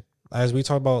 again, as we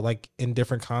talk about, like, in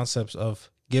different concepts of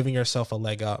giving yourself a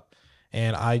leg up.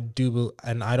 And I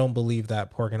don't believe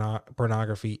that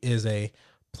pornography is a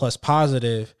plus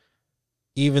positive,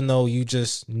 even though you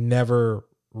just never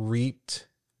reaped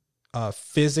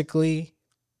physically.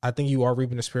 I think you are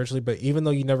reaping it spiritually, but even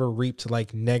though you never reaped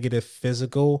like negative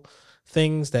physical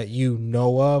things that you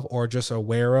know of or just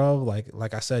aware of,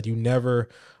 like I said, you never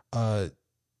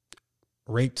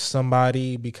raped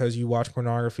somebody because you watch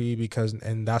pornography,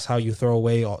 and that's how you throw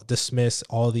away, dismiss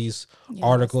all these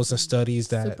articles and studies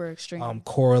that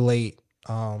correlate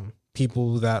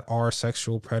people that are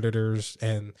sexual predators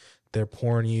and their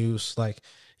porn use. Like,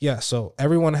 yeah, so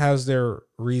everyone has their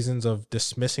reasons of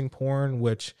dismissing porn,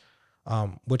 which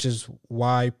is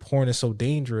why porn is so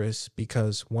dangerous,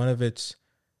 because one of its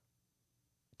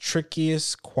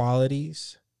trickiest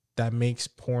qualities that makes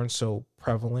porn so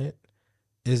prevalent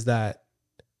is that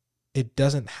it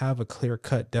doesn't have a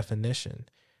clear-cut definition.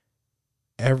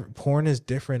 Porn is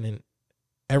different in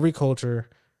every culture,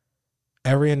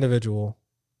 every individual.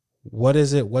 What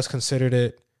is it? What's considered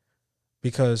it?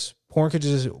 Because porn could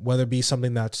just, whether it be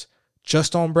something that's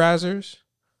just on browsers,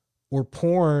 or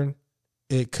porn,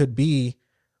 it could be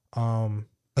a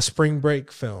spring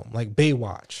break film like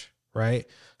Baywatch, right?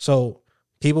 So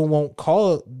people won't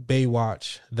call it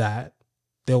Baywatch that.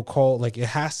 They'll call, like, it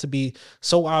has to be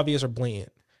so obvious or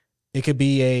blatant. It could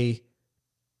be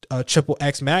a triple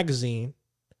X magazine,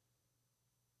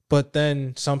 but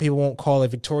then some people won't call a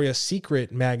Victoria's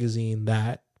Secret magazine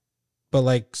that. But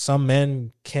like, some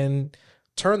men can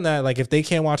turn that, like, if they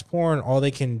can't watch porn, all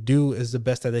they can do is the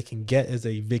best that they can get is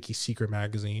a Vicky's Secret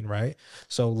magazine, right?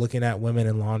 So looking at women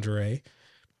in lingerie,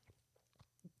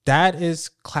 that is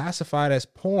classified as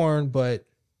porn, but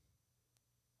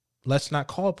let's not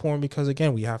call it porn because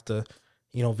again, we have to,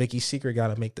 Vicky's Secret got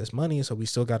to make this money. So we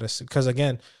still got to, because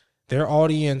again, their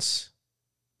audience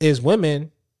is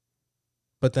women,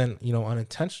 but then,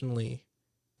 unintentionally,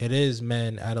 it is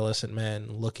men, adolescent men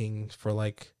looking for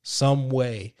like some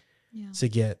way to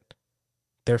get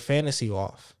their fantasy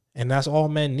off. And that's all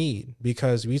men need,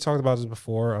 because we talked about this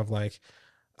before of like,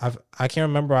 I can't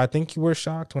remember. I think you were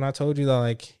shocked when I told you that,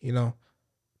 like,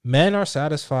 men are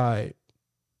satisfied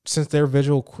since they're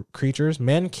visual creatures.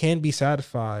 Men can be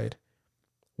satisfied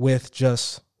with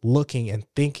just looking and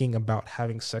thinking about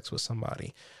having sex with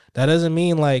somebody. That doesn't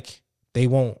mean like they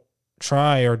won't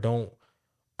try or don't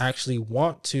actually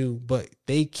want to, but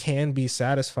they can be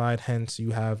satisfied. Hence, you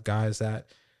have guys that,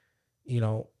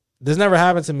 this never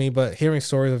happened to me, but hearing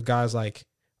stories of guys like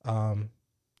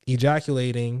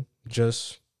ejaculating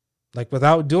just like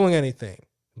without doing anything,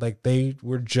 like they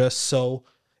were just so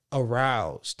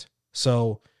aroused.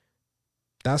 So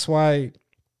that's why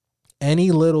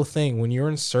any little thing, when you're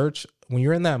in search, when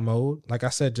you're in that mode, like I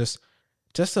said, just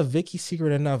a Vicky's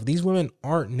Secret enough. These women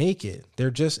aren't naked. They're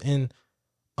just in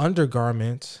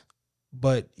undergarments,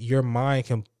 but your mind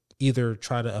can either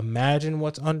try to imagine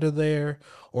what's under there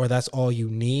or that's all you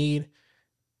need.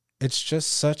 It's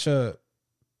just such a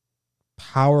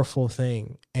powerful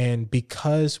thing. And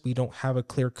because we don't have a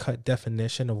clear-cut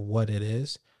definition of what it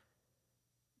is,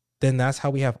 then that's how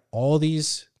we have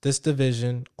this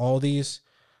division, all these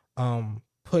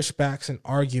pushbacks and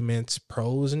arguments,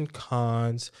 pros and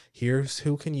cons. Here's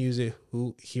who can use it,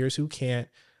 here's who can't.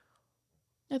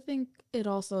 I think it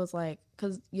also is like,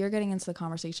 because you're getting into the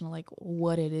conversation of like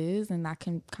what it is, and that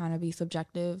can kind of be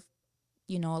subjective.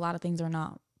 A lot of things are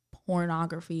not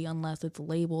pornography unless it's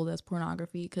labeled as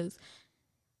pornography, because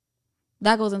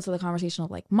that goes into the conversation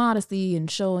of like modesty and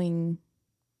showing,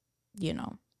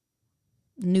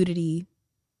 nudity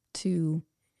to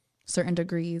certain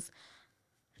degrees.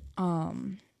 So I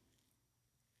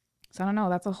don't know.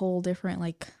 That's a whole different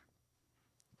like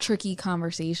tricky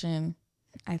conversation,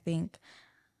 I think.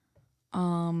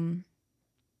 But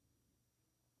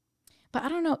I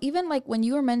don't know. Even like when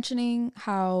you were mentioning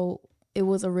how it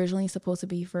was originally supposed to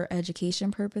be for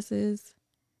education purposes,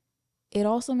 it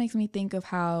also makes me think of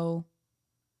how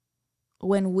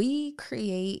when we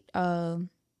create like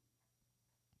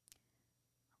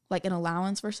an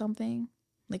allowance for something,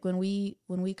 like when we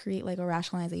create like a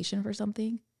rationalization for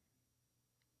something,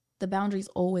 the boundary's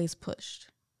always pushed.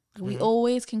 Mm-hmm. We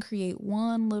always can create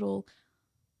the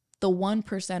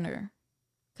 1%er,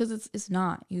 because it's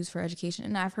not used for education.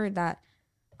 And I've heard that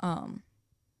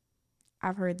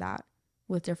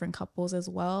with different couples as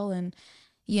well. And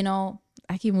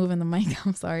I keep moving the mic,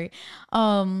 I'm sorry.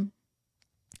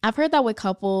 I've heard that with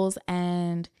couples,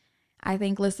 and I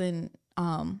think, listen,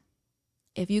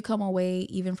 if you come away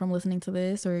even from listening to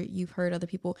this, or you've heard other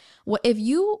people, if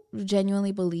you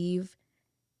genuinely believe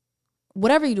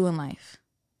whatever you do in life,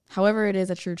 however it is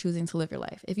that you're choosing to live your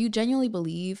life, if you genuinely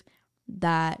believe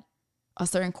that a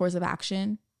certain course of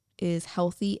action is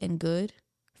healthy and good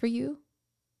for you,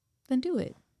 then do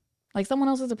it. Like, someone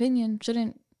else's opinion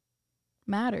shouldn't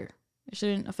matter. It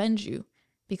shouldn't offend you,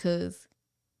 because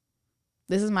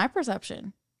this is my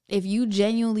perception. If you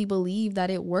genuinely believe that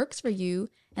it works for you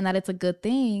and that it's a good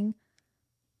thing,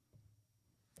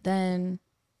 then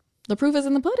the proof is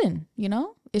in the pudding,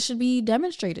 It should be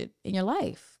demonstrated in your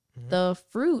life. Mm-hmm. The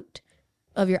fruit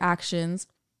of your actions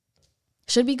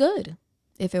should be good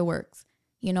if it works,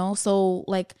 So,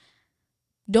 like,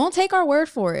 don't take our word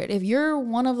for it. If you're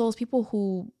one of those people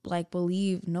who like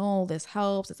believe, no, this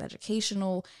helps, it's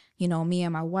educational, me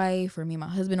and my wife, or me and my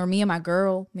husband, or me and my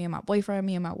girl, me and my boyfriend,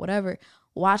 me and my whatever,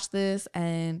 watch this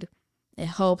and it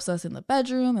helps us in the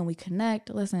bedroom and we connect.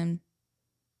 Listen,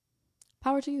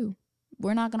 power to you.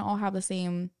 We're not going to all have the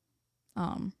same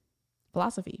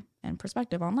philosophy and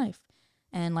perspective on life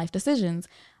and life decisions.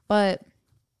 But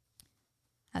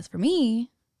as for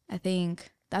me, I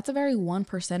think that's a very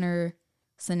 1%er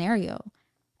scenario.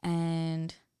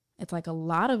 And it's like a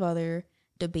lot of other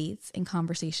debates and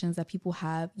conversations that people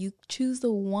have. You choose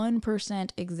the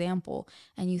 1% example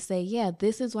and you say, yeah,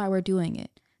 this is why we're doing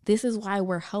it. This is why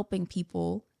we're helping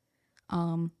people.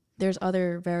 There's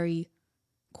other very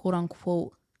quote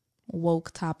unquote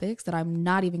woke topics that I'm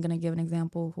not even going to give an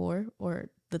example for, or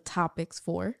the topics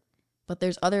for, but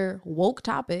there's other woke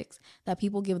topics that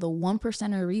people give the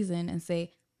 1%er reason and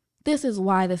say, this is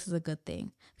why this is a good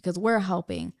thing, because we're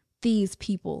helping these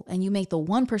people. And you make the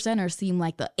 1%er seem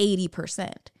like the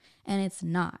 80%, and it's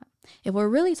not. If we're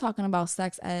really talking about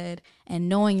sex ed and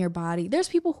knowing your body, there's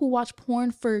people who watch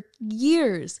porn for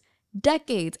years,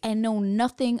 decades, and know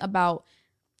nothing about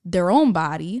their own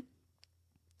body,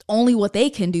 only what they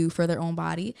can do for their own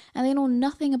body, and they know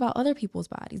nothing about other people's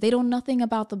bodies. They know nothing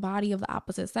about the body of the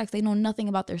opposite sex. They know nothing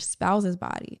about their spouse's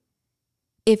body.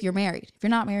 If you're married. If you're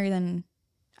not married, then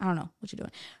I don't know what you're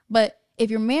doing. But if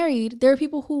you're married, there are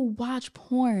people who watch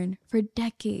porn for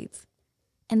decades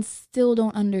and still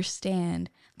don't understand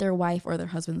their wife or their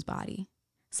husband's body.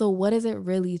 So what is it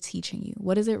really teaching you?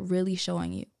 What is it really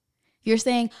showing you? You're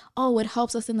saying, oh, it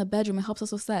helps us in the bedroom. It helps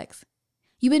us with sex.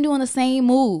 You've been doing the same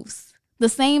moves, the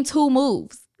same 2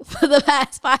 moves for the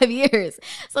past 5 years.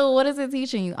 So what is it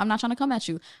teaching you? I'm not trying to come at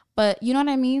you, but you know what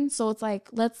I mean? So it's like,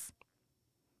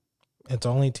 it's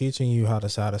only teaching you how to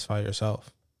satisfy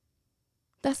yourself.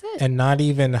 That's it. And not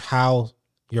even how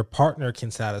your partner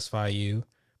can satisfy you,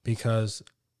 because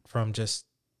from just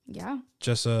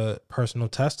a personal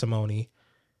testimony,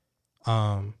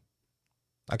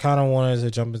 I kind of wanted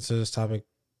to jump into this topic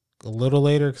a little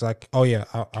later because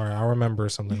I remember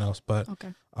something else, but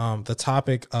okay. The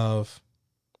topic of,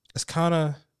 it's kind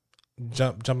of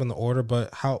jump in the order,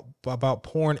 but how about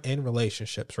porn in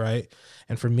relationships, right?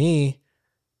 And for me,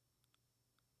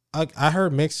 I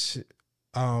heard mixed,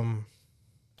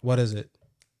 what is it?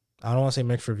 I don't want to say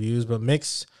mixed reviews, but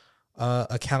mixed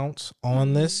accounts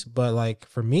on this. But like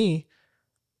for me,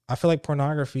 I feel like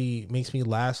pornography makes me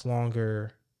last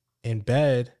longer in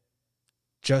bed,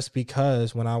 just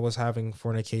because when I was having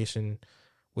fornication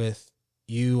with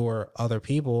you or other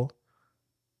people,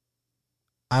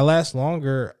 I last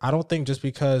longer. I don't think just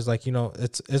because, like, you know,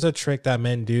 it's a trick that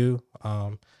men do.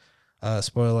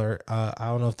 Spoiler, I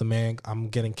don't know if I'm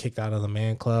getting kicked out of the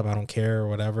man club. I don't care or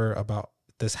whatever about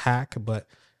this hack, but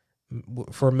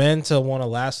for men to want to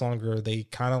last longer, they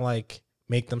kind of like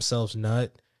make themselves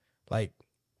nut like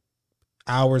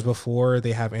hours before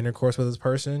they have intercourse with this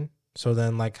person. So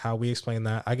then, like, how we explain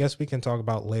that, I guess we can talk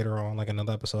about later on, like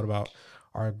another episode about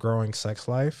our growing sex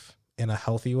life in a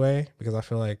healthy way, because I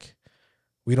feel like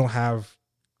we don't have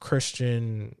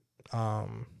Christian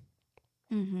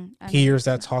peers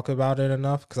that talk about it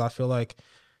enough, because I feel like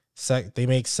they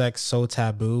make sex so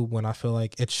taboo, when I feel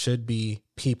like it should be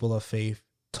people of faith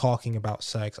talking about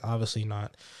sex. Obviously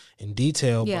not in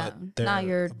detail, but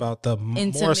they're about the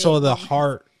more so the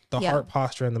heart, heart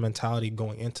posture and the mentality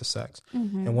going into sex.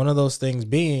 And one of those things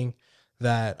being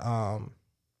that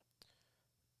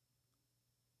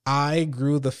I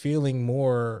grew the feeling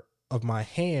more of my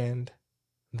hand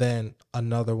than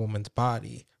another woman's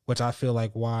body, which I feel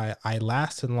like why I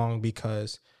lasted long,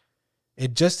 because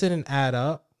it just didn't add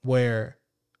up, where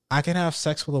I can have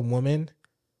sex with a woman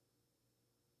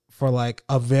for like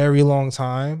a very long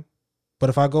time, but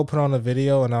if I go put on a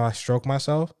video and I stroke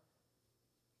myself,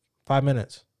 5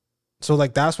 minutes. So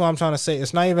like, that's what I'm trying to say.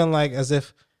 It's not even like as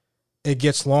if it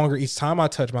gets longer each time I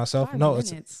touch myself. 5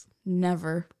 minutes. It's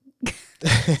never.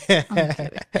 I'm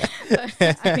kidding.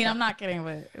 I mean, I'm not kidding,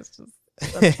 but it's just,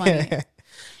 that's funny.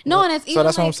 No, and it's even, so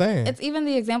that's like, what I'm saying. It's even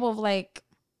the example of like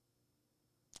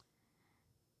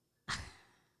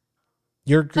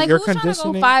you're who's conditioning. Trying to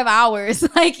go 5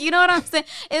 hours? Like, you know what I'm saying?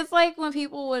 It's like when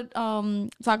people would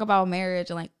talk about marriage,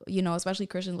 and like, you know, especially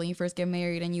Christians, when you first get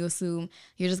married and you assume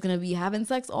you're just gonna be having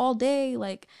sex all day.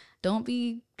 Like, don't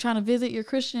be trying to visit your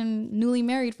Christian newly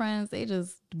married friends. They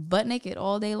just butt naked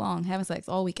all day long, having sex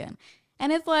all weekend.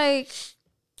 And it's like,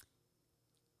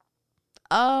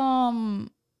 I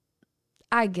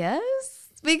guess,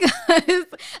 because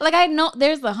like, I know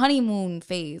there's the honeymoon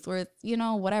phase where it's, you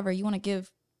know, whatever, you want to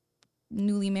give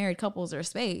newly married couples their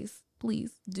space,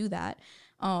 please do that.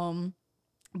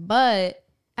 But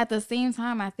at the same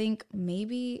time, I think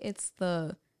maybe it's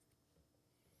the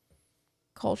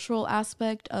cultural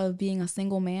aspect of being a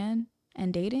single man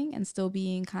and dating and still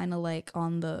being kind of like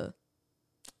on the,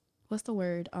 what's the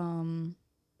word?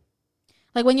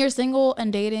 Like when you're single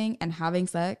and dating and having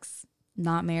sex,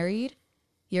 not married,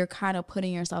 you're kind of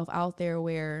putting yourself out there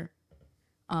where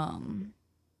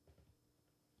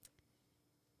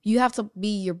you have to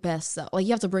be your best self. Like,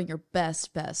 you have to bring your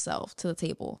best self to the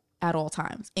table at all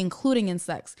times, including in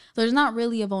sex. So there's not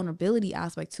really a vulnerability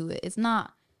aspect to it.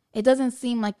 It doesn't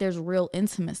seem like there's real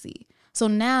intimacy. So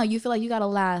now you feel like you got to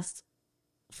last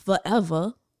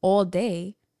forever, all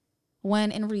day,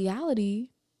 when in reality,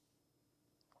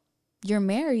 you're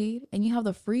married and you have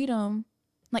the freedom.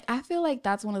 Like, I feel like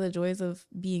that's one of the joys of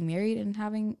being married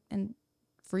and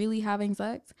freely having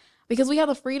sex, because we have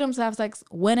the freedom to have sex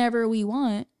whenever we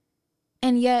want,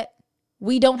 and yet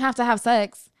we don't have to have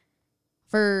sex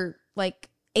for like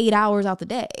 8 hours out the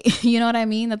day. You know what I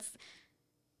mean? That's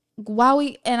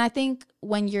why and I think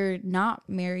when you're not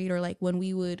married, or like when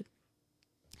we would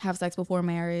have sex before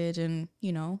marriage and,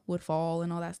 you know, would fall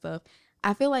and all that stuff,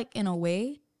 I feel like in a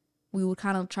way we would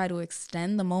kind of try to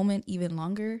extend the moment even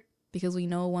longer because we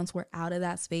know once we're out of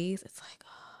that space, it's like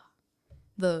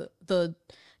the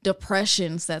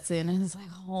depression sets in, and it's like,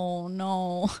 oh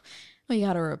no, we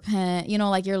gotta repent. You know,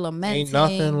 like you're lamenting. Ain't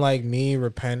nothing like me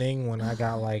repenting when I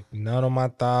got like nut on my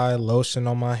thigh, lotion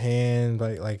on my hand.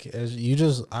 I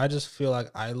just feel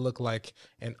like I look like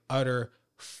an utter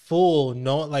fool.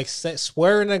 No, like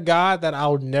swearing to God that I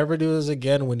would never do this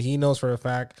again when He knows for a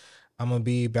fact I'm gonna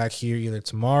be back here either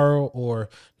tomorrow or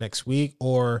next week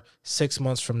or 6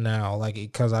 months from now. Like,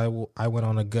 because I went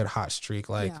on a good hot streak.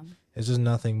 Like, it's just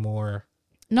nothing more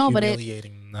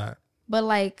humiliating than that. But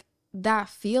like that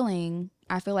feeling,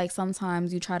 I feel like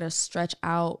sometimes you try to stretch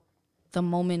out the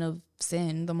moment of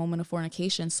sin, the moment of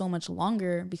fornication so much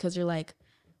longer because you're like,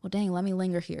 well, dang, let me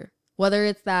linger here. Whether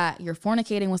it's that you're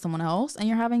fornicating with someone else and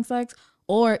you're having sex,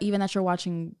 or even that you're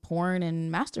watching porn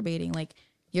and masturbating, like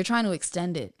you're trying to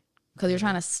extend it because you're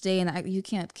trying to stay in that. You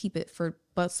can't keep it for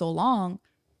but so long.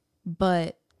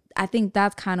 But I think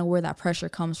that's kind of where that pressure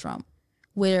comes from.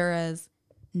 Whereas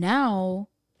now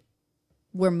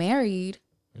we're married,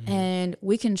 and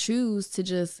we can choose to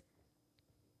just,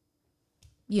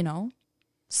 you know,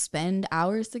 spend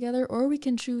hours together, or we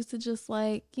can choose to just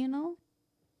like, you know,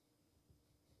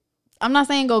 I'm not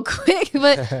saying go quick,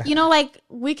 but you know, like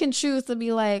we can choose to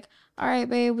be like, all right,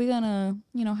 babe, we're gonna,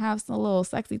 you know, have some little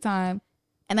sexy time,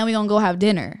 and then we're gonna go have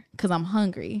dinner because I'm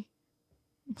hungry.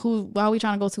 Why are we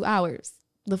trying to go 2 hours?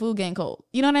 The food getting cold.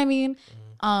 You know what I mean?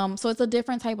 So it's a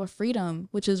different type of freedom,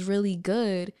 which is really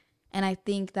good. And I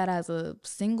think that as a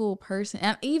single person,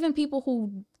 and even people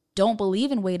who don't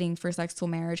believe in waiting for sex till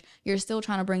marriage, you're still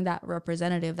trying to bring that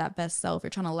representative, that best self. You're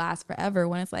trying to last forever,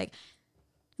 when it's like,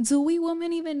 do we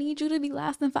women even need you to be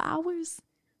lasting for hours?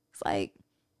 It's like,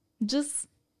 just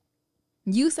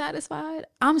you satisfied,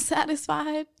 I'm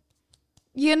satisfied.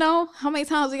 You know, how many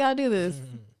times we gotta do this?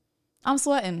 I'm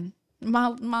sweating.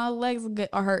 My legs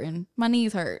are hurting. My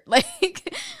knees hurt. Like,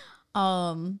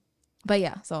 but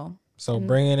yeah, so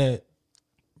bringing it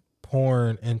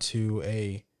porn into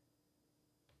a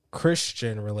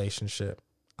Christian relationship.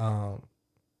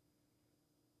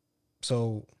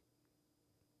 So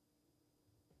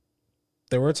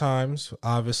there were times,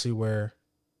 obviously, where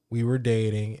we were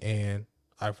dating and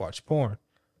I've watched porn.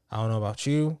 I don't know about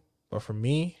you, but for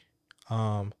me,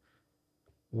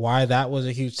 why that was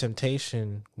a huge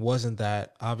temptation wasn't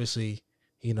that, obviously,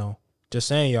 you know, just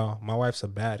saying, y'all, my wife's a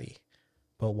baddie.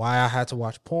 But why I had to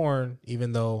watch porn,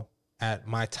 even though at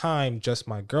my time, just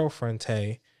my girlfriend,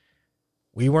 Tay,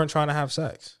 we weren't trying to have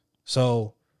sex.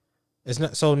 So it's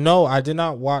not, so no, I did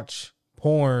not watch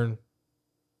porn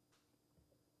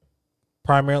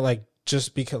primarily like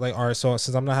just because, like, all right, so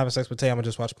since I'm not having sex with Tay, I'm gonna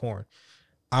just watch porn.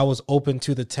 I was open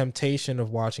to the temptation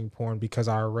of watching porn because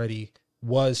I already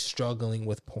was struggling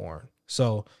with porn.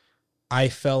 So I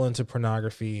fell into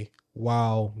pornography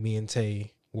while me and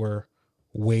Tay were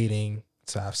waiting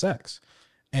to have sex.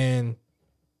 And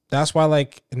that's why,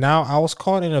 like, now I was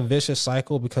caught in a vicious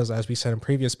cycle because, as we said in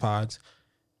previous pods,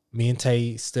 me and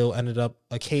Tay still ended up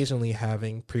occasionally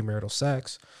having premarital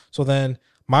sex. So then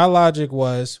my logic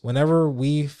was, whenever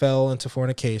we fell into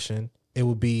fornication, it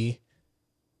would be,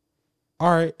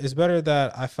 all right, it's better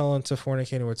that I fell into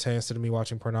fornicating with Tay instead of me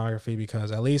watching pornography,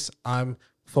 because at least I'm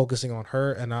focusing on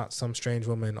her and not some strange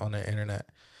woman on the internet.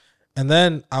 And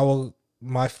then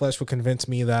my flesh would convince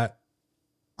me that,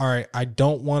 all right, I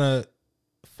don't want to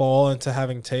fall into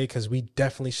having Tay because we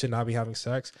definitely should not be having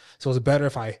sex. So it's better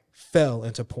if I fell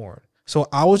into porn. So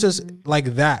I was just like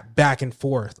that back and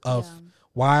forth of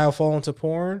why I fall into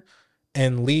porn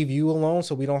and leave you alone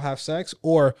so we don't have sex,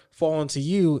 or fall into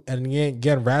you and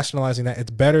again rationalizing that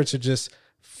it's better to just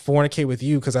fornicate with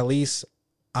you because at least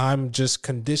I'm just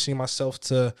conditioning myself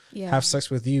to have sex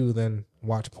with you than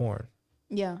watch porn.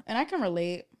 Yeah, and I can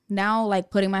relate now, like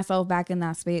putting myself back in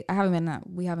that space.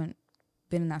 We haven't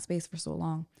been in that space for so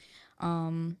long.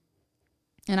 And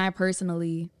I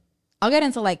personally, I'll get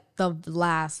into like the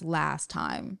last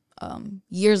time,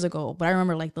 years ago, but I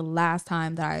remember like the last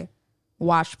time that I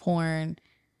watched porn,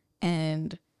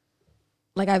 and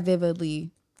like I vividly,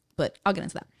 but I'll get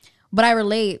into that. But I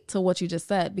relate to what you just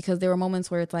said, because there were moments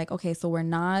where it's like, okay, so we're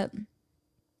not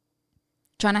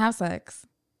trying to have sex,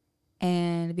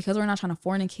 and because we're not trying to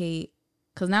fornicate,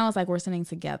 because now it's like we're sitting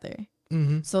together.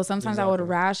 So sometimes I would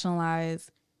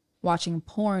rationalize watching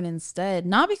porn instead,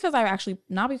 not because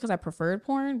I preferred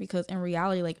porn, because in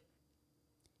reality, like,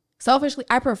 selfishly,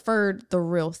 I preferred the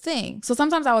real thing. So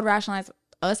sometimes I would rationalize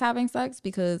us having sex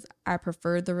because I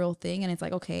preferred the real thing. And it's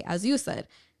like, okay, as you said,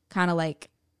 kind of like,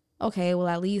 okay, well,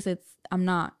 at least I'm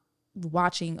not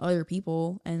watching other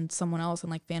people and someone else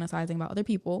and like fantasizing about other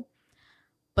people.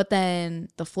 But then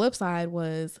the flip side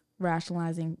was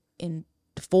rationalizing in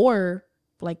for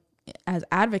like as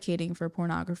advocating for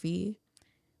pornography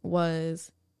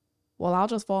was, well, I'll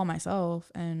just fall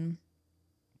myself and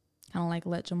kind of like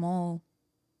let Jamal,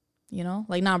 you know,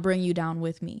 like not bring you down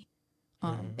with me.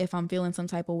 If I'm feeling some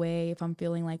type of way, if I'm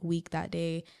feeling like weak that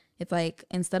day, it's like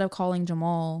instead of calling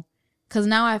Jamal, because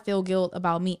now I feel guilt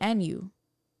about me and you,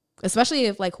 especially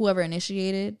if like whoever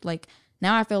initiated, like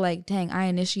now I feel like, dang, I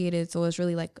initiated, so it's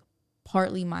really like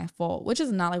partly my fault, which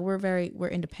is not. Like we're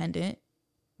independent.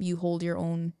 You hold your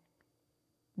own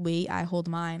weight, I hold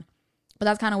mine, but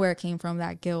that's kind of where it came from,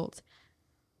 that guilt.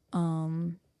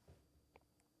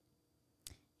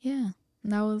 Yeah,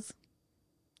 that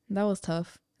was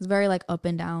tough. It's very like up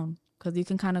and down because you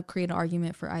can kind of create an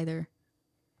argument for either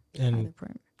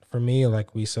point. For me,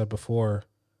 like we said before,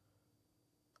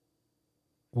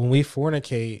 when we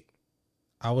fornicate,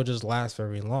 I would just last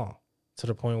very long to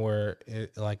the point where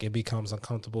it becomes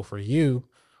uncomfortable for you,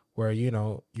 where you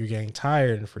know you're getting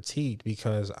tired and fatigued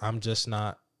because I'm just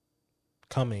not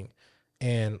coming.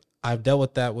 And I've dealt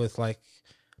with that with like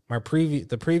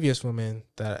the previous women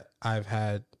that I've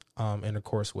had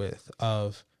intercourse with,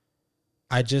 of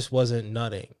I just wasn't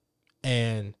nutting.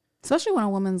 And especially when a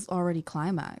woman's already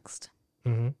climaxed.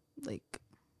 Like,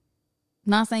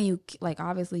 not saying you like,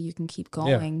 obviously you can keep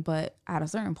going, but at a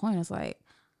certain point it's like,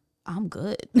 I'm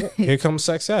good. Here comes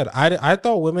sex ed. I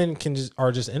thought women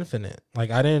are just infinite.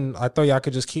 Like I thought y'all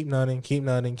could just keep nutting. I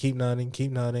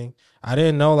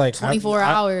didn't know like 24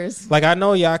 hours. Like I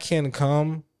know y'all can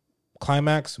come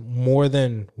climax more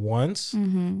than once,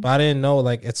 but I didn't know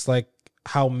like it's like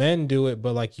how men do it,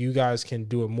 but like you guys can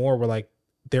do it more, where like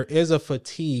there is a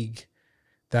fatigue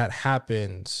that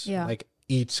happens like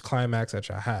each climax that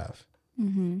y'all have.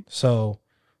 So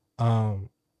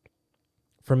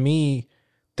for me,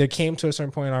 there came to a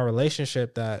certain point in our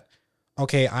relationship that,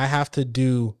 okay, I have to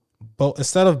do both.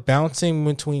 Instead of bouncing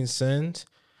between sins,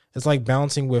 it's like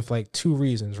bouncing with like two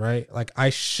reasons, right? Like I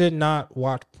should not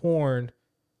watch porn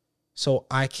so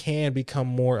I can become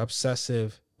more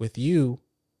obsessive with you,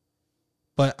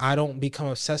 but I don't become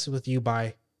obsessive with you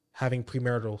by having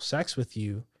premarital sex with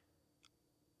you.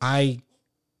 I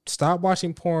stop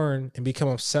watching porn and become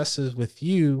obsessive with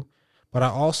you, but I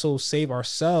also save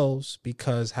ourselves,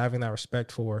 because having that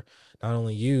respect for not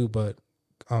only you, but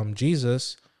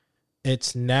Jesus,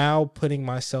 it's now putting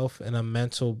myself in a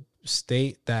mental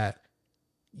state that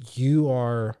you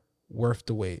are worth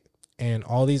the wait. And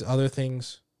all these other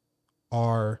things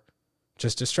are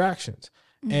just distractions.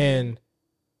 And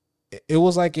it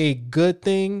was like a good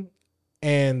thing.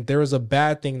 And there was a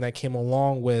bad thing that came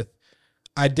along with,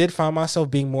 I did find myself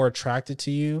being more attracted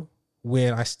to you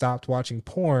when I stopped watching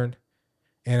porn.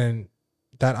 And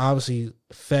that obviously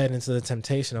fed into the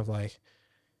temptation of like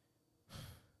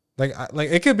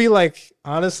it could be like,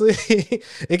 honestly,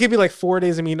 it could be like 4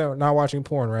 days of me not watching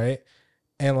porn, right?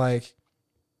 And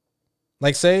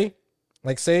say,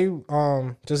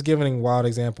 just giving a wild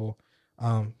example.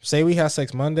 Say we have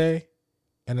sex Monday,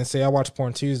 and then say I watch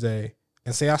porn Tuesday,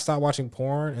 and say I stop watching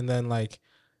porn, and then like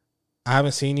I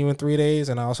haven't seen you in 3 days,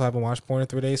 and I also haven't watched porn in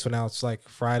 3 days. So now it's like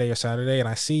Friday or Saturday, and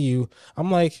I see you.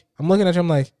 I'm looking at you. I'm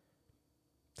like,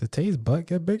 did Tay's butt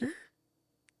get bigger?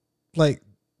 Like,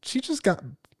 she just got.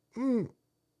 I'm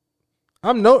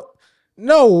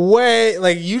no way.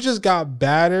 Like, you just got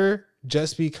badder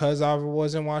just because I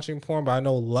wasn't watching porn. But I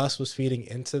know lust was feeding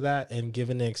into that and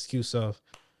giving the excuse of,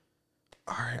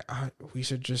 all right, we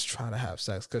should just try to have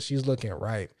sex because she's looking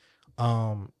right.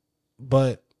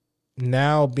 But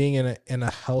now being in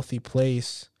a healthy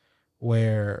place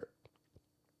where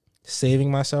saving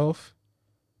myself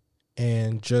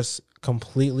and just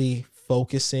completely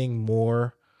focusing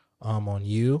more on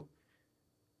you,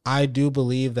 I do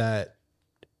believe that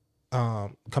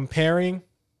comparing.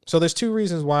 So there's two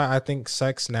reasons why I think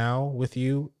sex now with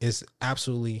you is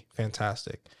absolutely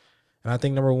fantastic. And I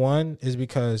think number one is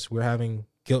because we're having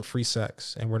guilt-free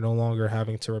sex and we're no longer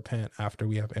having to repent after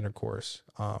we have intercourse.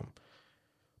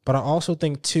 But I also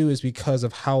think too is because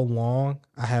of how long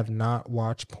I have not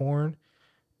watched porn,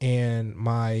 and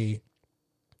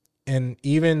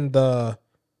even the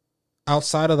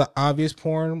outside of the obvious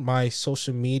porn, my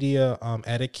social media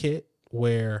etiquette,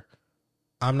 where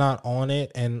I'm not on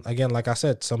it. And again, like I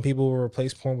said, some people will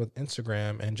replace porn with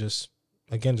Instagram and just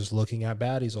looking at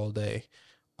baddies all day.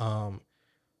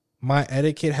 My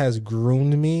etiquette has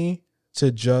groomed me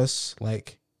to just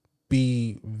like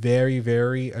be very,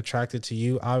 very attracted to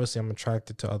you. Obviously, I'm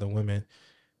attracted to other women,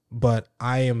 but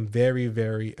I am very,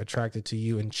 very attracted to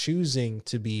you and choosing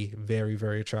to be very,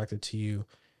 very attracted to you.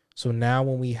 So now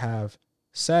when we have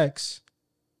sex,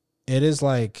 it is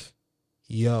like,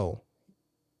 yo,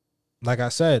 like I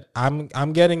said,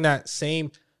 I'm getting that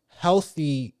same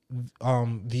healthy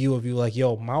view of you, like,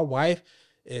 yo, my wife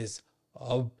is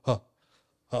a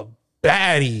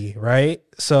baddie, right?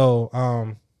 So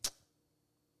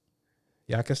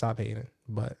yeah, I can stop hating,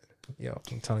 but yo,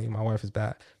 I'm telling you, my wife is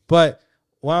bad. But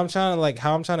what I'm trying to, like,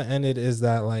 how I'm trying to end it is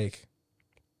that, like,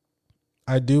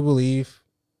 I do believe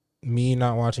me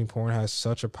not watching porn has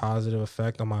such a positive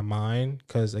effect on my mind,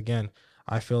 because again,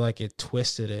 I feel like it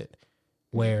twisted it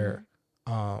where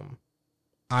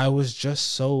I was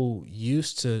just so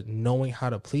used to knowing how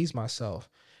to please myself,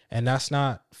 and that's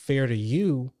not fair to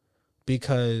you,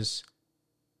 because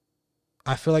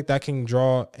I feel like that can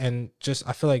draw, and just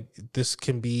I feel like this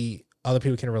can be, other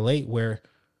people can relate, where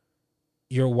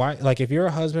your wife, like, if you're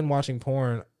a husband watching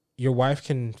porn, your wife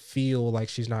can feel like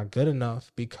she's not good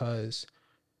enough because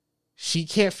she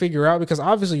can't figure out, because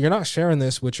obviously you're not sharing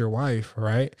this with your wife,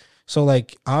 right? So,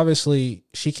 like, obviously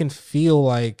she can feel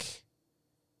like,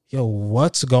 yo,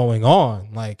 what's going on?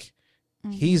 Like,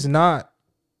 he's not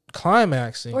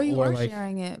climaxing, Or you or are like,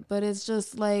 sharing it, but it's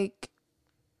just like,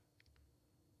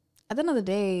 at the end of the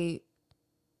day,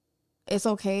 it's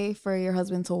okay for your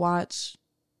husband to watch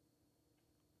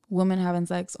women having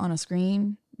sex on a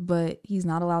screen, but he's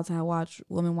not allowed to watch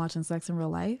women watching sex in real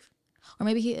life. Or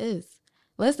maybe he is.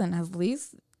 Listen, at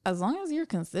least as long as you're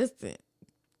consistent,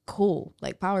 cool,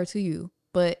 like, power to you.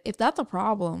 But if that's a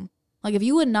problem, like, if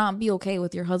you would not be okay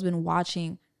with your husband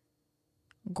watching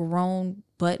grown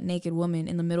butt naked women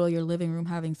in the middle of your living room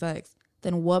having sex,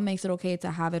 then what makes it okay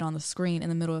to have it on the screen in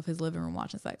the middle of his living room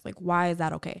watching sex? Like, why is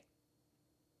that okay?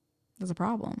 There's a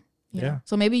problem. yeah.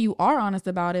 So maybe you are honest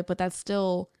about it, but that's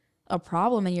still a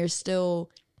problem, and you're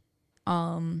still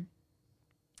do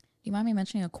you mind me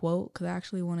mentioning a quote? Because I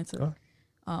actually wanted to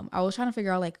I was trying to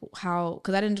figure out, like, how,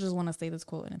 because I didn't just want to say this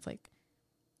quote and it's like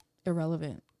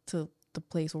irrelevant to the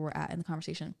place where we're at in the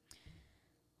conversation.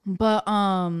 But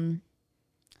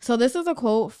so this is a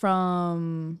quote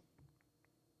from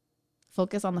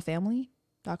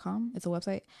focusonthefamily.com. It's a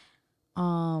website.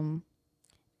 And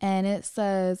it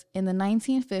says, in the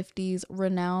 1950s,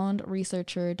 renowned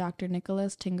researcher Dr.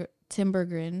 Nicholas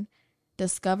Timbergren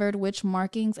discovered which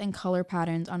markings and color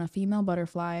patterns on a female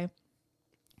butterfly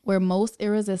were most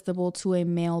irresistible to a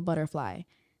male butterfly.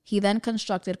 He then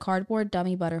constructed cardboard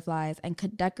dummy butterflies and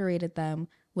decorated them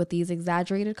with these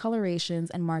exaggerated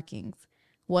colorations and markings.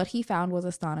 What he found was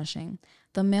astonishing.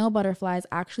 The male butterflies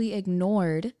actually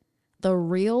ignored the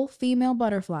real female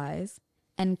butterflies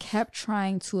and kept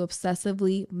trying to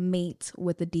obsessively mate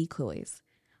with the decoys.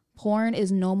 Porn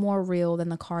is no more real than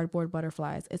the cardboard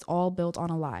butterflies. It's all built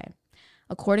on a lie.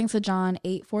 According to John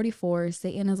 8:44,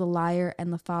 Satan is a liar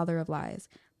and the father of lies.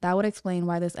 That would explain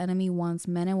why this enemy wants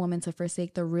men and women to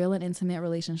forsake the real and intimate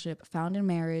relationship found in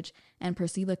marriage and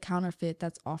pursue the counterfeit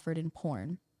that's offered in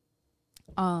porn.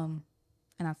 And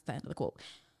that's the end of the quote.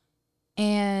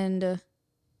 And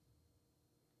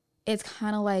it's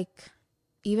kind of like,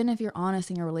 even if you're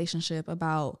honest in your relationship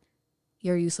about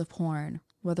your use of porn,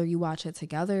 whether you watch it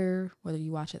together, whether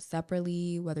you watch it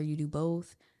separately, whether you do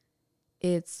both,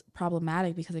 it's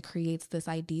problematic because it creates this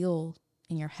ideal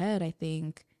in your head, I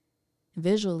think,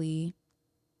 visually,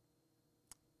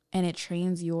 and it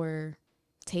trains your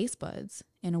taste buds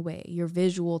in a way, your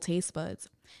visual taste buds.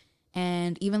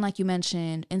 And even like you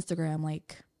mentioned, Instagram,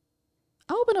 like,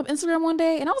 I opened up Instagram one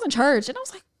day and I was in church and I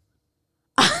was like,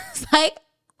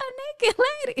 a naked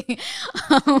lady.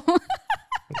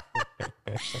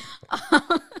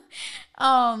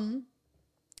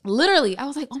 Literally, I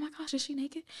was like, oh my gosh, is she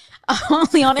naked?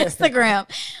 Only on Instagram.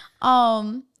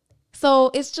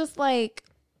 So it's just like,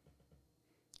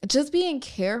 just being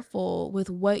careful with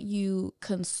what you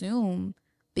consume,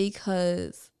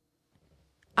 because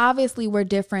obviously we're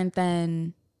different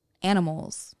than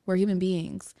animals. We're human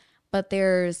beings, but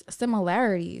there's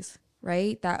similarities,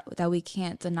 right? That we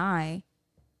can't deny.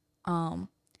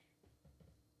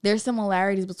 There's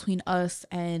similarities between us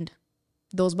and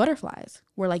those butterflies,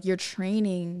 where, like, you're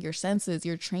training your senses,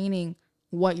 you're training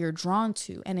what you're drawn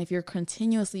to. And if you're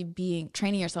continuously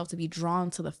training yourself to be drawn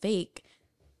to the fake,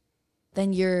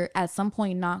 then you're at some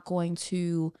point not going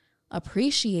to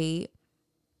appreciate,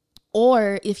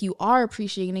 or if you are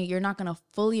appreciating it, you're not going to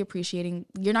fully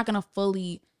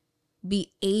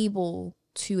be able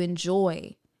to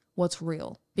enjoy what's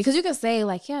real. Because you could say,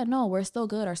 like, yeah, no, we're still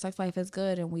good, our sex life is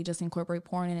good, and we just incorporate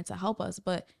porn in it to help us,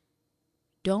 but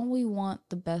don't we want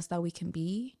the best that we can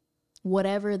be?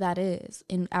 Whatever that is,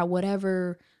 at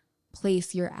whatever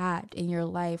place you're at in your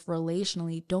life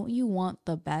relationally, don't you want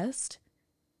the best?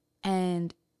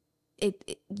 And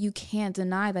you can't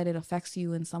deny that it affects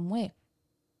you in some way.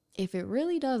 If it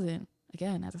really doesn't,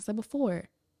 again, as I said before,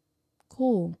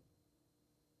 cool.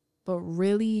 but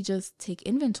really just take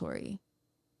inventory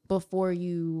before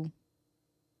you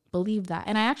believe that.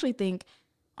 And I actually think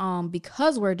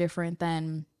because we're different,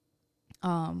 then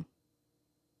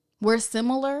we're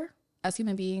similar as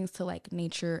human beings to like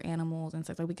nature, animals, and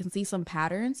stuff. Like we can see some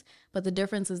patterns, but the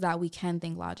difference is that we can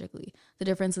think logically. The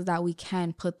difference is that we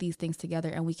can put these things together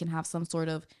and we can have some sort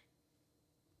of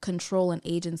control and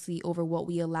agency over what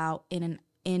we allow in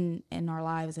our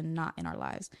lives and not in our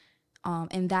lives.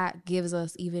 And that gives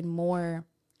us even more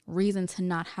reason to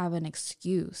not have an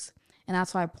excuse. And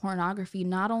that's why pornography,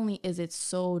 not only is it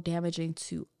so damaging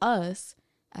to us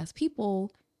as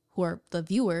people who are the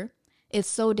viewer, it's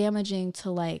so damaging to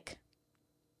like,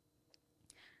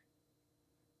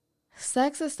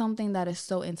 sex is something that is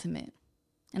so intimate.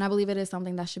 And I believe it is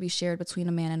something that should be shared between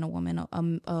a man and a woman,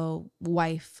 a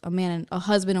wife, a man and a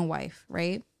husband and wife,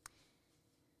 right?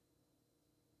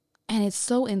 And it's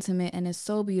so intimate and it's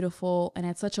so beautiful and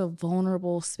it's such a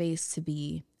vulnerable space to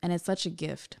be. And it's such a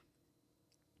gift.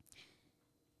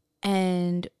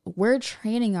 And we're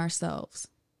training ourselves,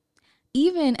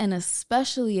 even and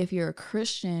especially if you're a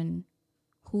Christian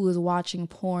who is watching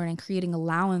porn and creating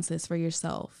allowances for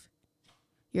yourself.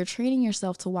 You're training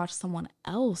yourself to watch someone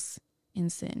else in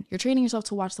sin. You're training yourself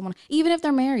to watch someone, even if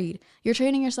they're married, you're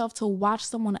training yourself to watch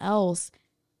someone else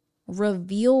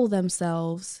reveal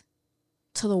themselves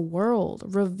to the world,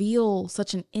 reveal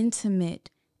such an intimate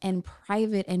and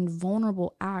private and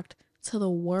vulnerable act to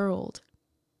the world.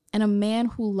 And a man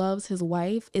who loves his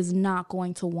wife is not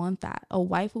going to want that. A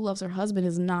wife who loves her husband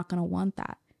is not going to want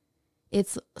that.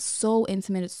 It's so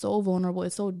intimate. It's so vulnerable.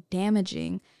 It's so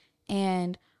damaging.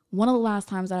 And the last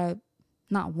time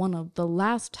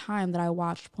that I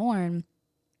watched porn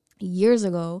years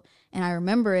ago, and I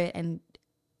remember it, and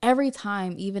every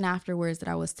time, even afterwards that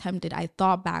I was tempted, I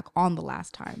thought back on the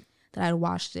last time that I'd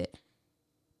watched it.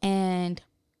 And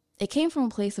it came from a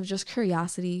place of just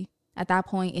curiosity. At that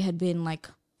point, it had been like,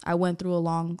 I went through a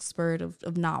long spurt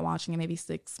of not watching it, maybe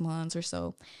 6 months or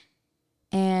so.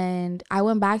 And I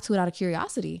went back to it out of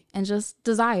curiosity and just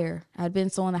desire. I had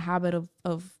been so in the habit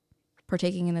of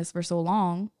partaking in this for so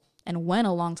long and went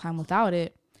a long time without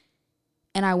it.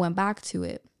 And I went back to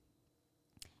it.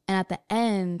 And at the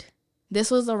end,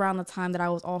 this was around the time that I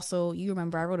was also, you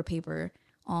remember, I wrote a paper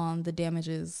on the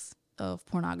damages of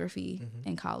pornography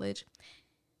in college.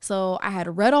 So I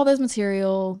had read all this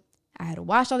material. I had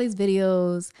watched all these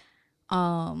videos.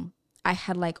 I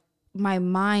had like, my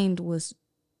mind was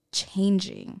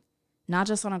changing, not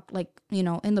just on a, like, you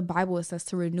know, in the Bible it says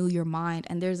to renew your mind,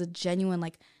 and there's a genuine,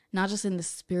 like, not just in the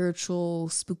spiritual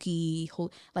spooky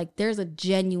whole, like there's a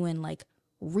genuine like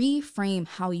reframe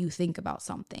how you think about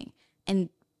something and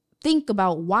think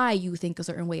about why you think a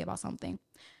certain way about something.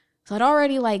 So I'd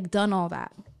already like done all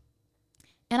that,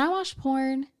 and I watched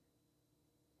porn,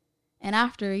 and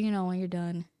after, you know, when you're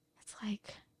done, it's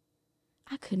like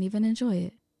I couldn't even enjoy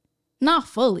it, not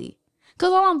fully.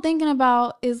 Because all I'm thinking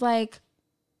about is like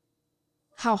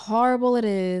how horrible it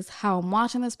is, how I'm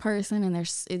watching this person, and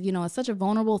there's, you know, it's such a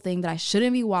vulnerable thing that I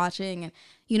shouldn't be watching. And,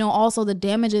 you know, also the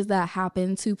damages that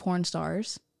happen to porn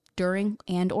stars during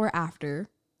and or after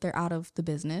they're out of the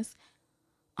business.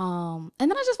 And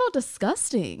then I just felt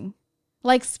disgusting,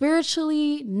 like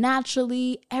spiritually,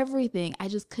 naturally, everything. I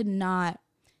just could not.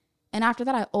 And after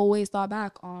that, I always thought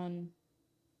back on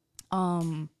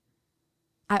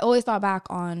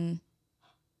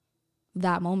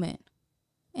that moment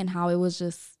and how it was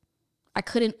just, I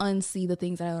couldn't unsee the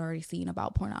things that I had already seen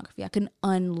about pornography. I couldn't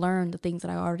unlearn the things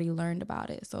that I already learned about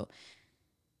it. So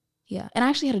yeah. And I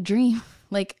actually had a dream.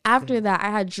 Like after that, I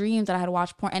had dreams that I had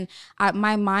watched porn, and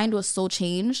my mind was so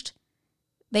changed.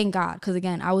 Thank God. Because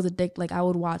again, I was addicted. Like I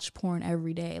would watch porn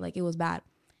every day. Like it was bad.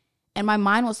 And my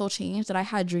mind was so changed that I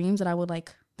had dreams that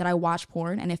I watched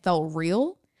porn and it felt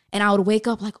real. And I would wake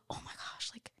up like, oh my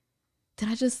gosh, like, did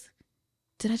I just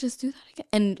do that again?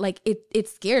 And like, it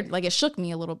scared, like it shook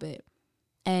me a little bit.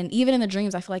 And even in the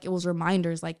dreams, I feel like it was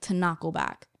reminders like to not go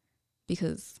back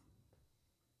because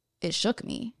it shook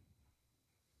me.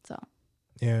 So.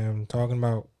 Yeah, I'm talking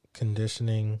about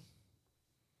conditioning,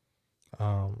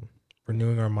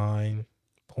 renewing our mind.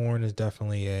 Porn is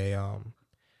definitely a,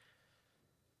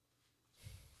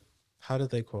 how did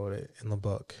they quote it in the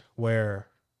book? Where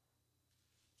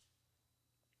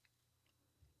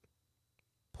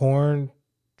porn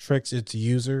tricks its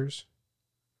users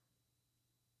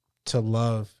to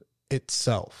love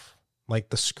itself, like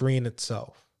the screen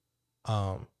itself.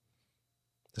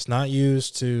 It's not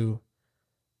used to,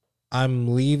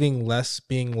 I'm leaving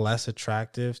being less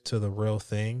attractive to the real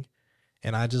thing,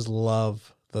 and I just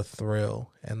love the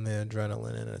thrill and the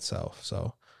adrenaline in itself.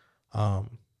 So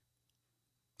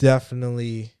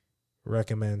definitely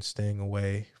recommend staying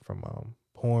away from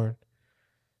porn.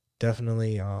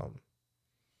 Definitely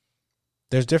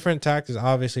there's different tactics,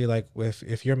 obviously, like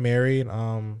if you're married,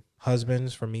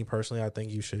 husbands, for me personally, I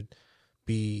think you should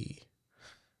be,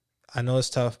 I know it's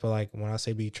tough, but like when I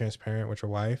say be transparent with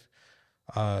your wife,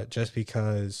 just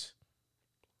because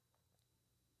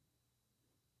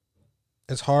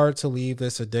it's hard to leave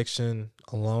this addiction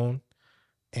alone,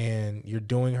 and you're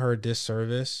doing her a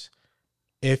disservice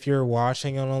if you're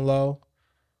watching on a low.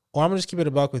 Or I'm gonna just keep it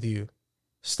a buck with you.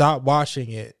 Stop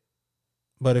watching it.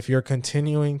 But if you're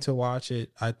continuing to watch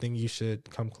it, I think you should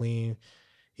come clean,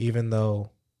 even though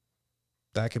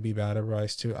that could be bad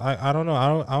advice too. I don't know. I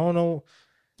don't know.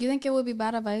 You think it would be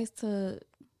bad advice for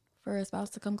a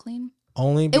spouse to come clean?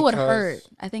 Only It because would hurt.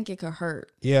 I think it could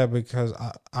hurt. Yeah, because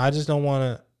I just don't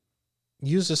want to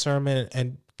use discernment,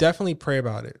 and definitely pray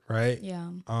about it, right? Yeah.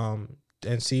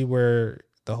 And see where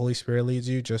the Holy Spirit leads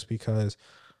you, just because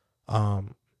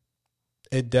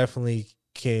it definitely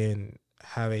can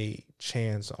have a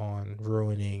chance on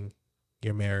ruining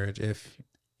your marriage if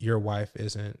your wife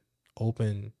isn't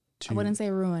open to. I wouldn't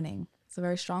say ruining. It's a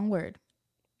very strong word.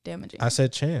 Damaging. I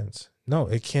said chance. No,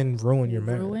 it can ruin your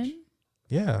marriage. Ruin?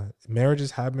 Yeah,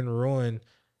 marriages have been ruined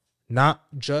not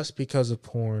just because of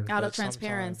porn, out of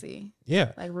transparency.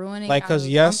 Yeah, like ruining. Like, because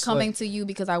yes, I'm coming like, to you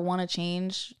because I want to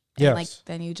change. And yes. like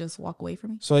then you just walk away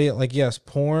from me. So yeah, like yes,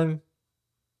 porn,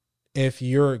 if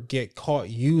you're get caught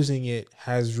using it,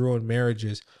 has ruined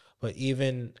marriages. But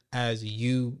even as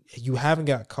you haven't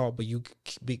got caught, but you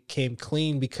became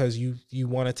clean because you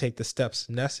want to take the steps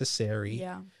necessary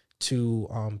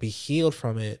to be healed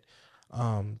from it.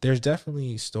 There's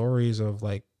definitely stories of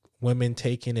like women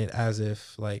taking it as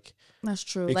if like, that's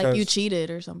true, like you cheated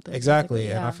or something.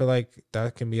 Exactly. And I feel like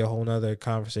that can be a whole nother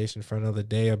conversation for another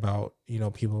day about,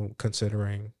 people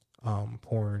considering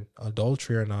porn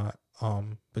adultery or not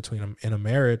between them in a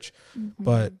marriage. Mm-hmm.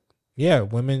 But yeah,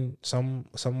 women, some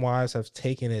wives have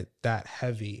taken it that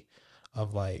heavy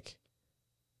of like,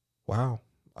 wow,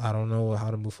 I don't know how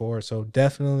to move forward. So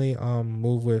definitely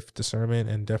move with discernment,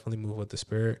 and definitely move with the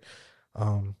Spirit.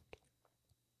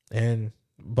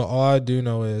 But all I do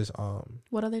know is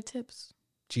what other tips?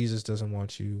 Jesus doesn't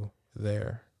want you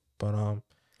there. But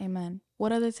amen.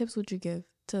 What other tips would you give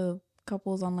to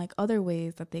couples on like other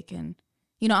ways that they can,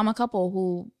 I'm a couple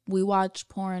who we watch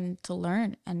porn to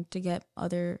learn and to get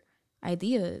other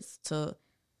ideas to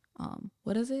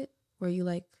what is it where you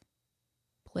like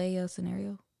play a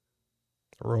scenario?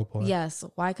 Role play. Yes.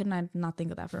 Why couldn't I not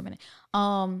think of that for a minute?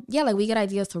 Yeah, like we get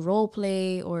ideas to role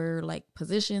play or like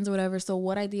positions or whatever. So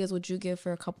what ideas would you give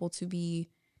for a couple to be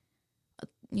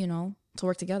to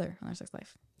work together on their sex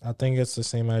life? I think it's the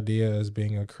same idea as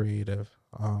being a creative.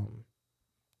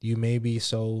 You may be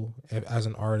so, as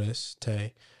an artist,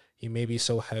 Tay, you may be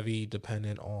so heavy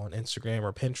dependent on Instagram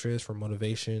or Pinterest for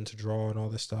motivation to draw and all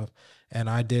this stuff. And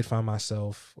I did find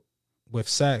myself with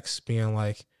sex being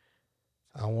like,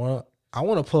 I want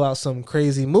to pull out some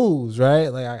crazy moves, right?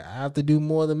 Like I have to do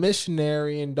more than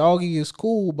missionary, and doggy is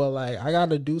cool, but like I got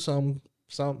to do something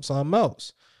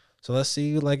else. So let's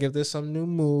see, like, if there's some new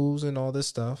moves and all this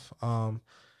stuff.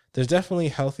 There's definitely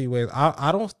healthy ways.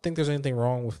 I don't think there's anything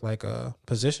wrong with like a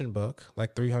position book,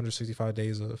 like 365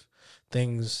 days of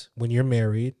things when you're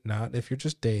married, not if you're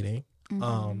just dating.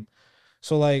 Mm-hmm.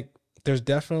 So like there's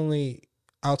definitely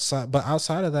outside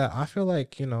of that, I feel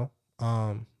like,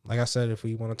 like I said, if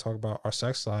we want to talk about our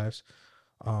sex lives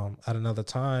at another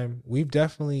time, we've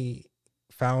definitely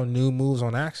found new moves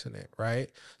on accident,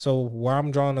 right? So where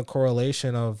I'm drawing a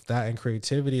correlation of that and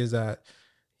creativity is that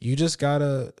you just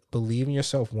gotta believe in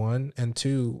yourself, one, and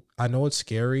two, I know it's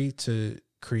scary to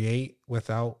create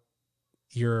without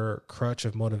your crutch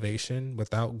of motivation,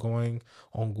 without going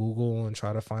on Google and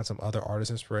try to find some other artist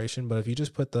inspiration. But if you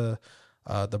just put the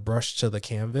brush to the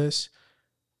canvas,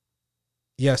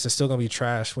 yes, it's still gonna be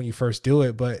trash when you first do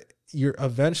it, but you're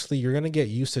gonna get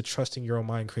used to trusting your own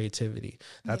mind, creativity.